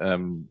way.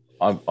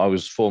 I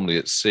was formerly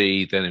at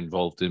sea, then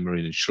involved in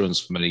marine insurance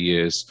for many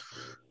years,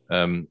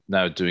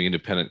 now doing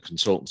independent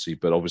consultancy,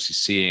 but obviously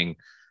seeing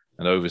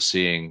and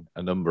overseeing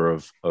a number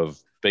of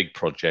big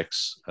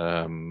projects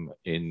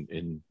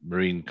in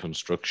marine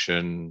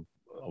construction.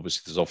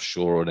 Obviously, there's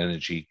offshore and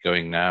energy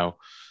going now.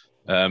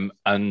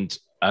 And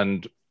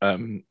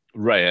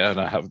Rhea, and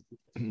I have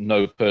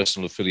no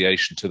personal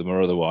affiliation to them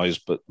or otherwise,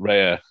 but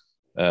Rhea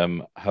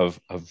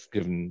have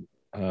given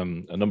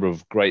a number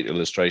of great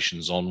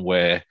illustrations on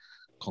where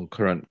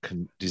concurrent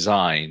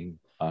design,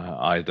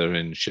 either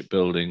in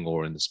shipbuilding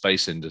or in the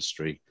space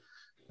industry,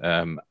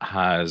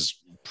 has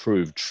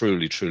proved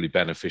truly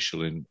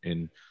beneficial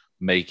in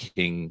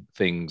making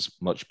things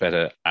much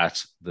better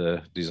at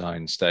the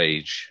design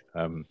stage.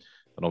 And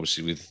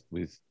obviously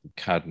with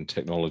CAD and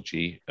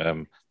technology,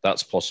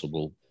 that's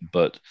possible.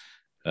 But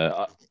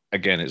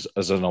again,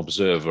 as an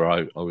observer,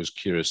 I was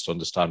curious to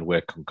understand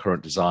where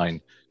concurrent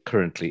design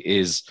currently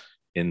is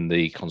in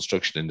the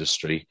construction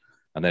industry.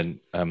 And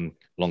then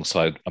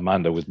alongside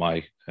Amanda, with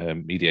my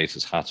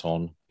mediator's hat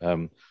on,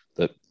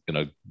 that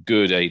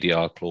good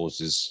ADR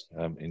clauses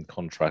in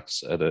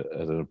contracts at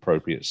an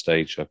appropriate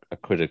stage are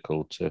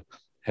critical to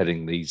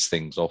heading these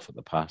things off at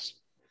the pass.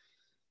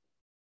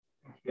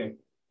 Okay.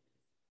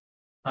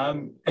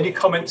 Any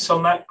comments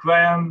on that,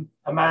 Graham,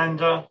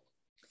 Amanda?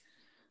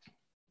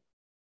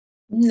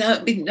 No,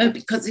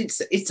 because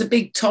it's a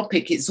big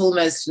topic. It's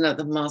almost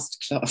another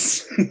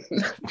masterclass.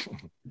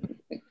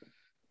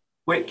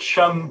 Which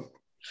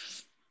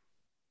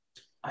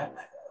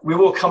we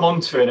will come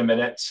on to in a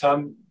minute.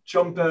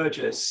 John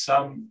Burgess,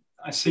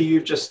 I see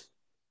you've just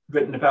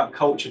written about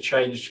culture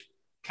change.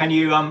 Can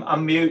you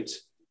unmute?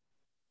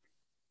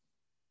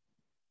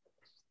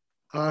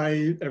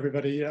 Hi,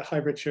 everybody. Hi,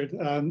 Richard,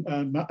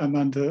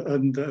 Amanda,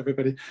 and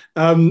everybody.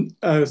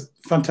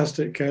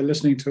 Fantastic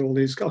listening to all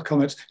these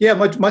comments. Yeah,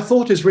 my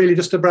thought is really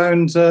just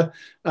around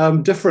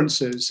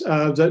differences.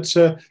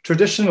 That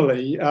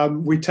traditionally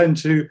we tend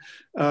to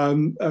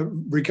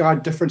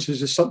regard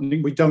differences as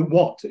something we don't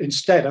want,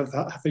 instead of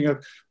having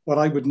what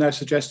I would now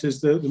suggest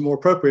is the more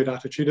appropriate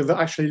attitude of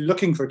actually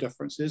looking for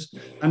differences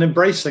and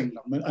embracing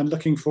them and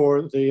looking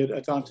for the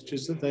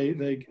advantages that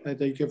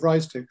they give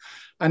rise to.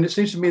 And it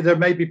seems to me there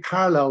may be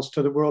parallels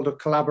to the world of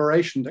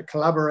collaboration, that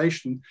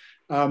collaboration,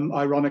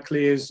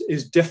 ironically,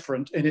 is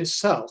different in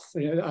itself,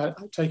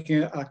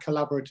 taking a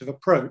collaborative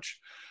approach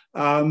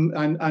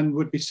and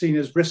would be seen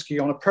as risky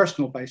on a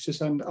personal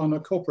basis and on a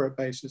corporate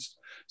basis.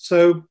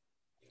 So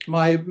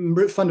my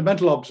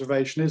fundamental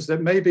observation is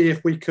that maybe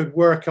if we could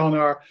work on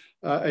our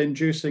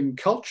inducing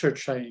culture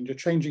change, a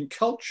changing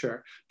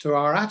culture to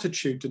our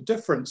attitude to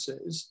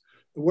differences,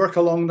 work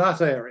along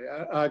that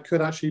area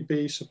could actually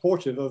be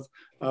supportive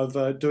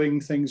of doing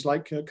things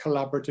like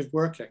collaborative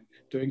working,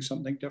 doing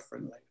something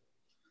differently.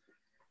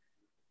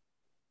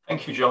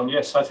 Thank you, John.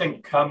 Yes, I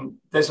think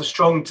there's a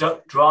strong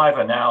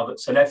driver now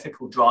that's an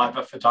ethical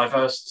driver for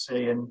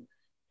diversity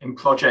in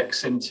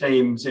projects, in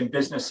teams, in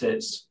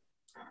businesses.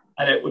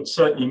 And it would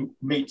certainly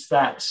meet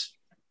that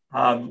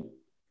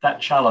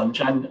challenge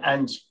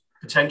and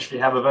potentially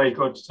have a very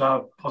good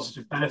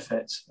positive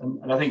benefit.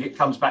 And I think it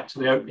comes back to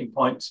the opening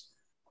point,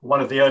 one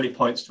of the early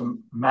points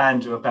from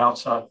Amanda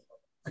about a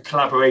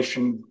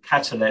collaboration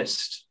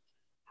catalyst.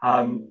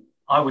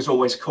 I was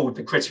always called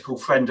the critical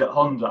friend at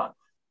Honda,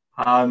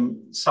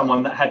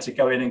 someone that had to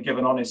go in and give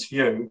an honest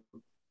view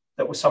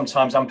that was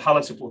sometimes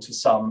unpalatable to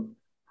some.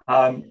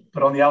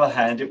 But on the other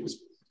hand, it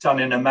was done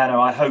in a manner,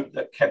 I hope,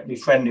 that kept me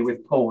friendly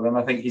with Paul. And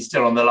I think he's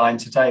still on the line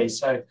today.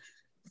 So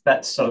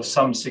that's sort of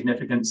some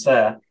significance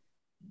there.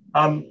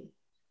 I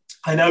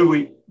know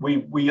we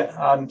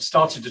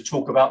started to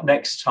talk about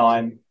next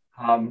time.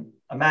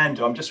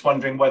 Amanda, I'm just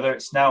wondering whether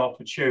it's now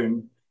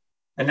opportune,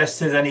 unless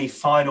there's any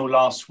final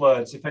last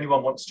words, if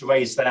anyone wants to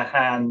raise their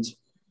hand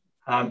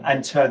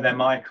and turn their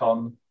mic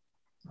on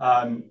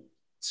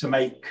to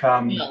make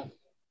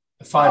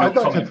a final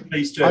comment,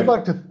 please do.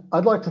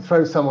 I'd like to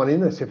throw someone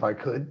in this if I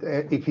could,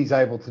 if he's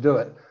able to do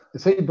it. I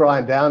see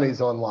Brian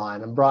Downey's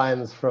online, and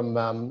Brian's from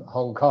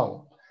Hong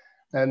Kong.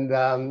 And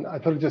I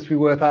thought it'd just be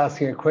worth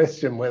asking a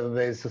question whether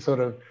there's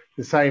the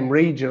same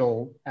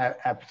regional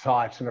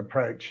appetite and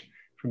approach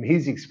from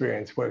his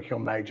experience working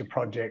on major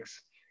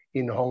projects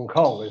in Hong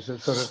Kong. Is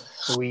it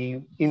are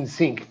we in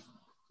sync?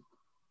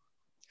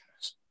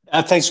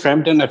 Thanks,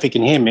 Graham. Don't know if you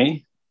can hear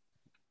me.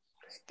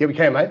 Yeah, we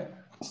can, mate.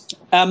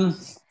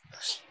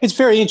 It's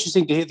very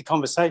interesting to hear the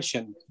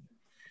conversation.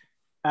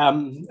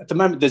 At the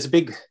moment, there's a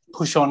big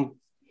push on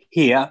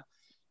here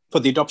for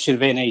the adoption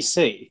of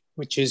NEC,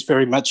 which is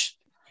very much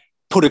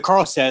put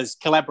across as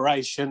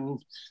collaboration,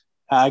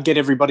 get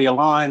everybody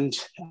aligned.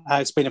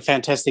 It's been a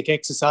fantastic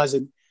exercise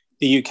in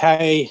the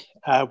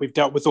UK. We've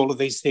dealt with all of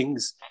these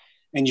things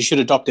and you should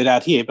adopt it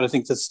out here. But I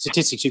think the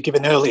statistics you've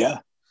given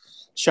earlier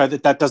show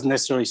that that doesn't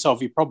necessarily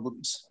solve your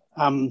problems.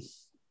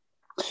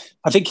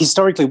 I think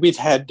historically we've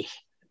had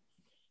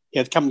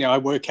the company I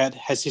work at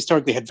has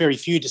historically had very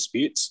few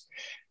disputes,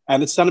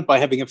 and it's done it by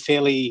having a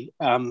fairly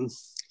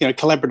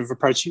collaborative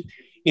approach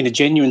in a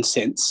genuine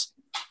sense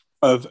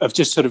of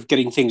just sort of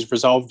getting things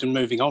resolved and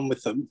moving on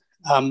with them.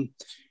 And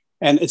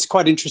it's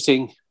quite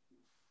interesting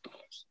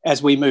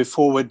as we move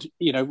forward.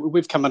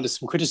 We've come under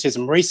some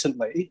criticism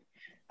recently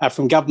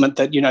from government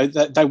that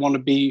that they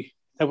want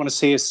to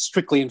see us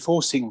strictly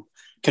enforcing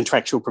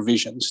contractual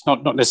provisions,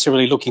 not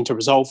necessarily looking to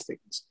resolve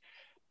things.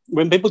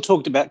 When people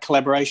talked about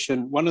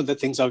collaboration, one of the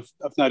things I've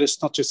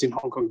noticed, not just in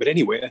Hong Kong but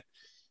anywhere,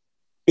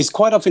 is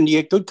quite often you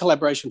get good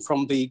collaboration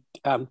from the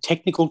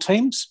technical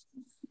teams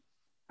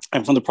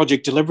and from the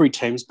project delivery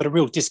teams, but a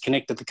real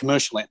disconnect at the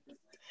commercial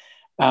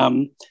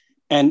end.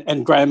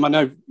 And Graham, I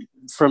know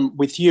from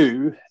with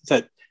you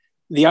that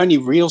the only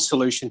real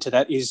solution to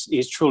that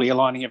is truly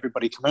aligning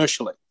everybody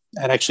commercially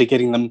and actually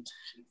getting them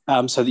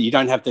so that you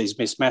don't have these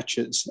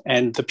mismatches.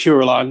 And the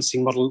pure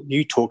alliancing model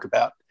you talk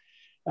about,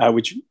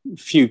 which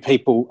few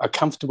people are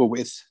comfortable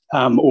with,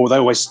 or they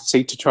always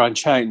seek to try and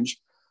change.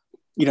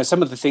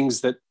 Some of the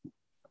things that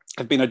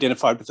have been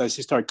identified with those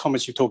historic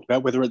comments you talked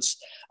about, whether it's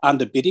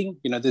underbidding,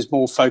 there's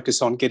more focus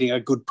on getting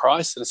a good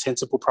price and a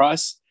sensible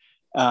price.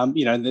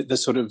 The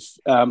sort of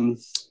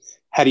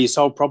how do you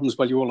solve problems?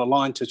 Well, you're all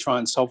aligned to try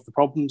and solve the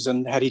problems.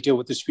 And how do you deal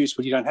with disputes?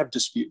 Well, you don't have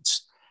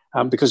disputes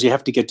because you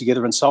have to get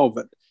together and solve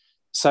it.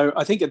 So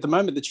I think at the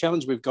moment, the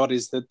challenge we've got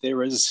is that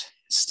there is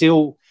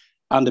still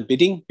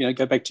underbidding.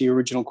 Go back to your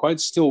original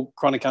quote, still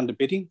chronic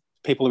underbidding.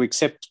 People who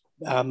accept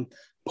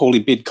poorly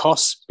bid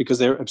costs because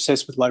they're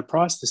obsessed with low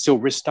price. There's still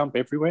risk dump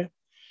everywhere.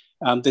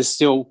 There's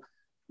still,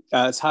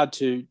 it's hard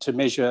to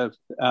measure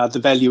the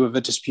value of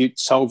a dispute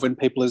solved when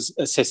people are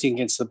assessing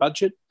against the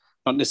budget,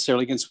 not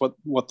necessarily against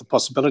what the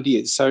possibility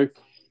is. So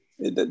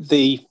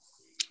the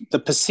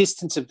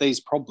persistence of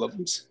these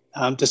problems,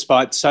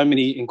 despite so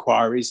many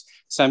inquiries,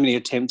 so many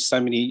attempts,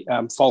 so many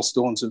false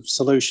dawns of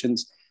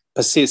solutions,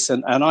 persists.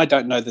 And I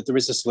don't know that there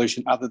is a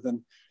solution other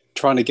than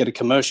trying to get a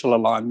commercial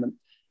alignment,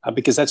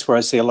 because that's where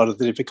I see a lot of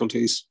the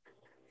difficulties.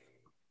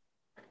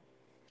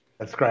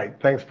 That's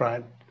great. Thanks,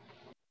 Brian.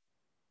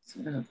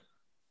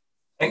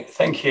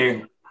 Thank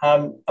you.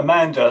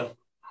 Amanda,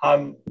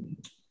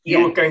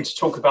 you were going to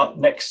talk about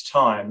next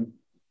time.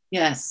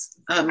 Yes.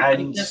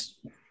 And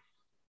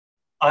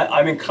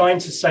I'm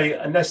inclined to say,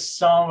 unless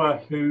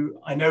Sarah, who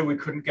I know we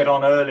couldn't get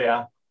on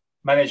earlier,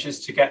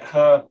 manages to get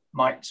her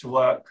mic to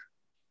work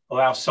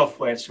or our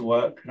software to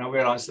work, and I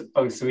realise that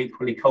both are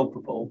equally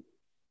culpable,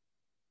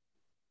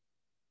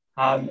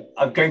 I'm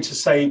going to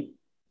say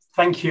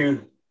thank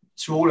you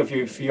to all of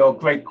you for your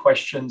great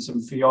questions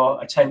and for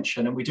your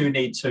attention. And we do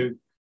need to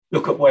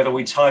look at whether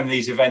we time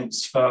these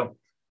events for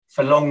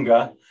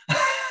longer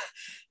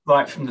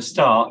right from the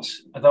start,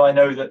 although I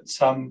know that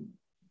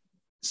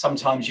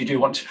sometimes you do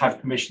want to have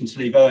permission to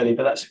leave early,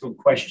 but that's a good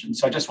question.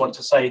 So I just want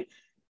to say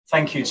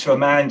thank you to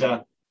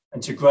Amanda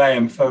and to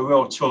Graham for a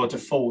real tour de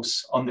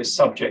force on this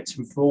subject,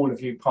 and for all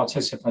of you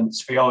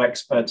participants for your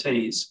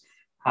expertise,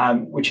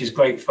 which is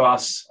great for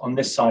us on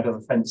this side of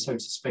the fence, so to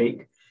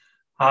speak.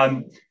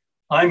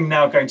 I'm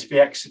now going to be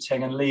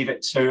exiting and leave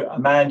it to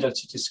Amanda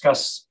to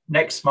discuss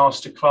next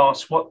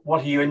masterclass.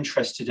 What are you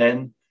interested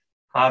in?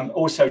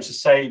 Also to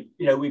say,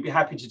 we'd be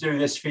happy to do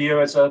this for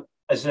you as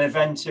an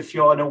event if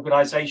you're an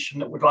organisation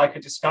that would like a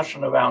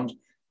discussion around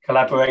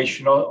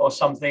collaboration or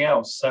something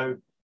else. So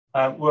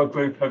we're a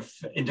group of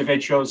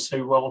individuals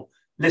who will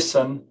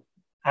listen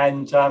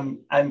and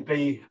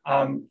be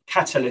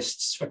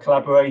catalysts for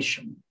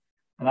collaboration.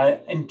 And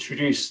I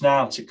introduce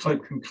now to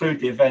conclude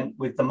the event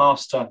with the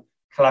Master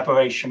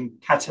Collaboration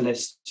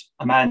Catalyst,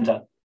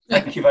 Amanda.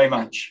 Thank you very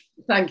much.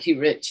 Thank you,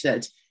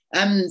 Richard.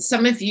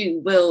 Some of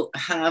you will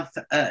have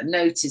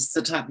noticed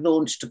that I've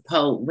launched a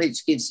poll,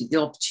 which gives you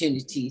the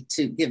opportunity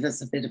to give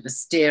us a bit of a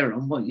steer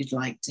on what you'd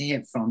like to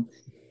hear from.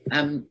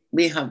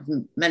 We have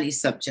many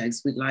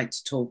subjects we'd like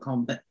to talk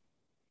on, but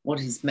what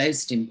is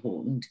most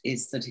important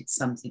is that it's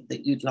something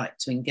that you'd like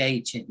to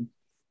engage in.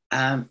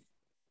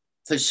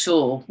 For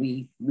sure,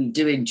 we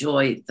do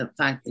enjoy the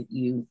fact that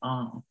you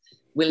are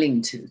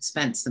willing to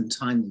spend some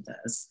time with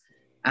us.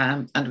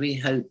 And we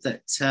hope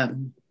that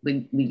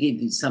we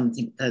give you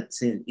something that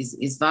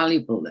is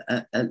valuable,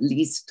 at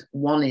least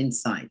one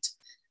insight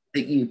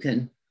that you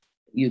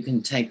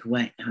can take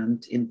away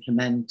and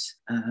implement,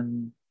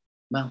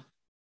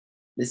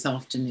 this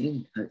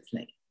afternoon,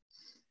 hopefully.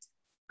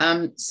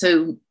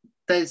 So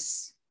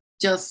there's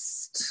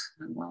just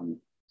one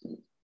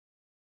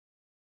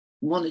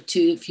or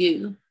two of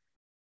you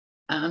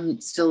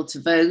still to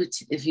vote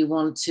if you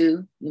want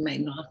to, you may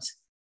not.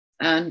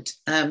 And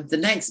the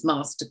next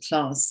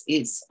masterclass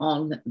is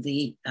on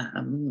the,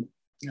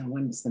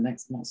 when is the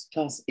next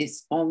masterclass?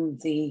 It's on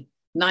the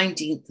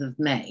 19th of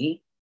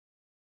May.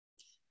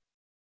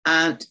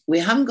 And we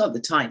haven't got the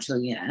title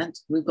yet.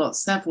 We've got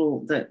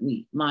several that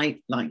we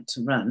might like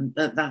to run,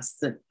 but that's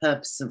the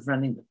purpose of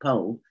running the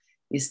poll,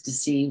 is to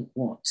see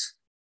what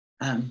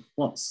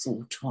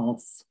sort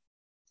of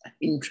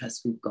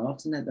interest we've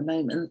got. And at the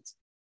moment,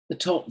 the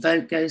top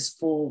vote goes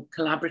for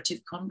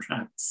collaborative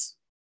contracts.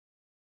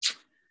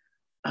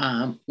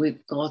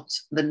 We've got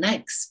the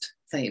next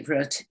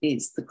favourite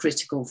is the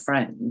critical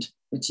friend,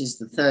 which is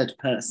the third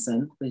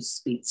person, which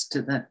speaks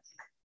to the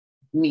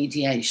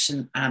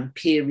mediation and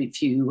peer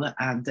review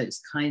and those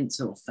kinds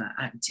of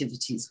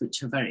activities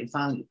which are very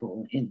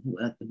valuable in the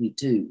work that we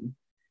do.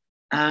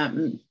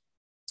 And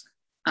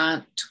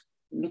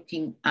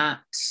looking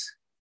at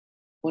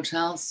what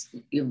else,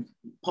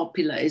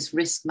 popular is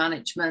risk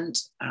management,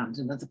 and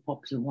another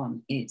popular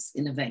one is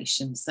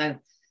innovation. So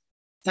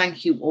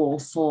thank you all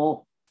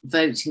for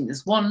voting.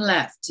 There's one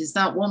left. Is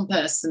that one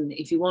person?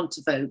 If you want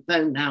to vote,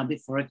 vote now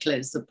before I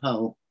close the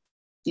poll.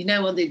 You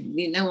know what?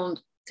 You know what?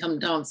 Come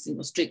dancing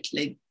or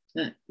strictly.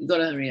 You've got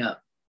to hurry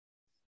up.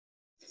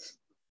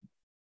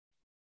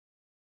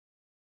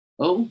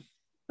 Oh,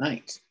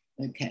 right.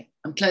 Okay.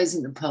 I'm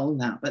closing the poll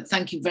now, but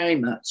thank you very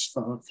much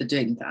for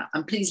doing that.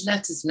 And please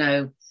let us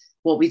know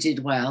what we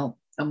did well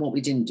and what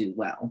we didn't do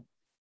well.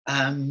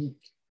 We'd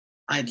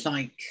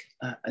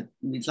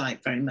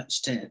like very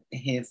much to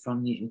hear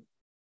from you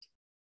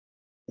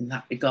in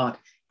that regard.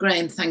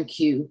 Graham, thank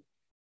you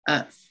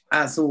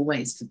as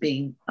always for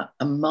being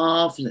a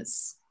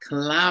marvellous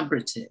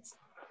collaborative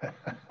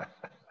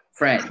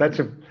friend.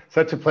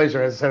 Such a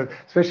pleasure,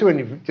 especially when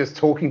you're just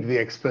talking to the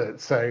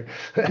experts. So,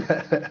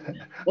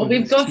 well,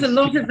 we've got a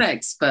lot of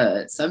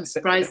experts. I'm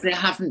surprised they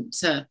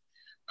haven't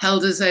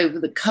held us over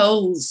the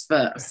coals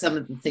for some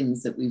of the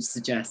things that we've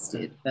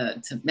suggested.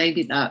 But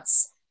maybe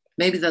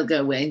they'll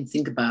go away and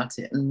think about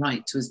it and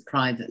write to us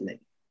privately.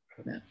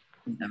 No,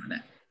 you never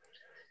know.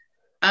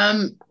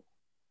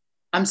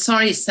 I'm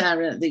sorry,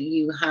 Sarah, that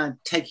you had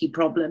techie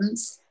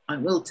problems. I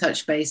will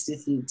touch base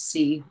with you to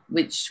see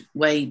which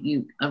way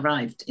you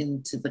arrived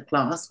into the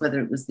class, whether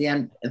it was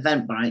the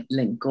Eventbrite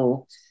link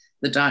or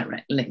the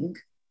direct link.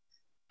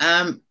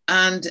 And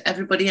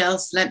everybody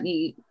else, let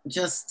me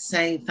just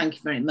say thank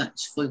you very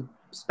much for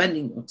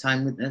spending your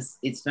time with us.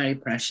 It's very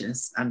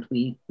precious and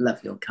we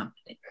love your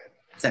company.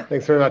 So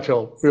thanks very much,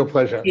 all. Real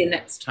pleasure. See you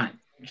next time.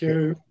 Thank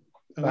you,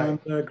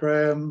 Amanda,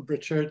 Graham,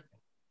 Richard.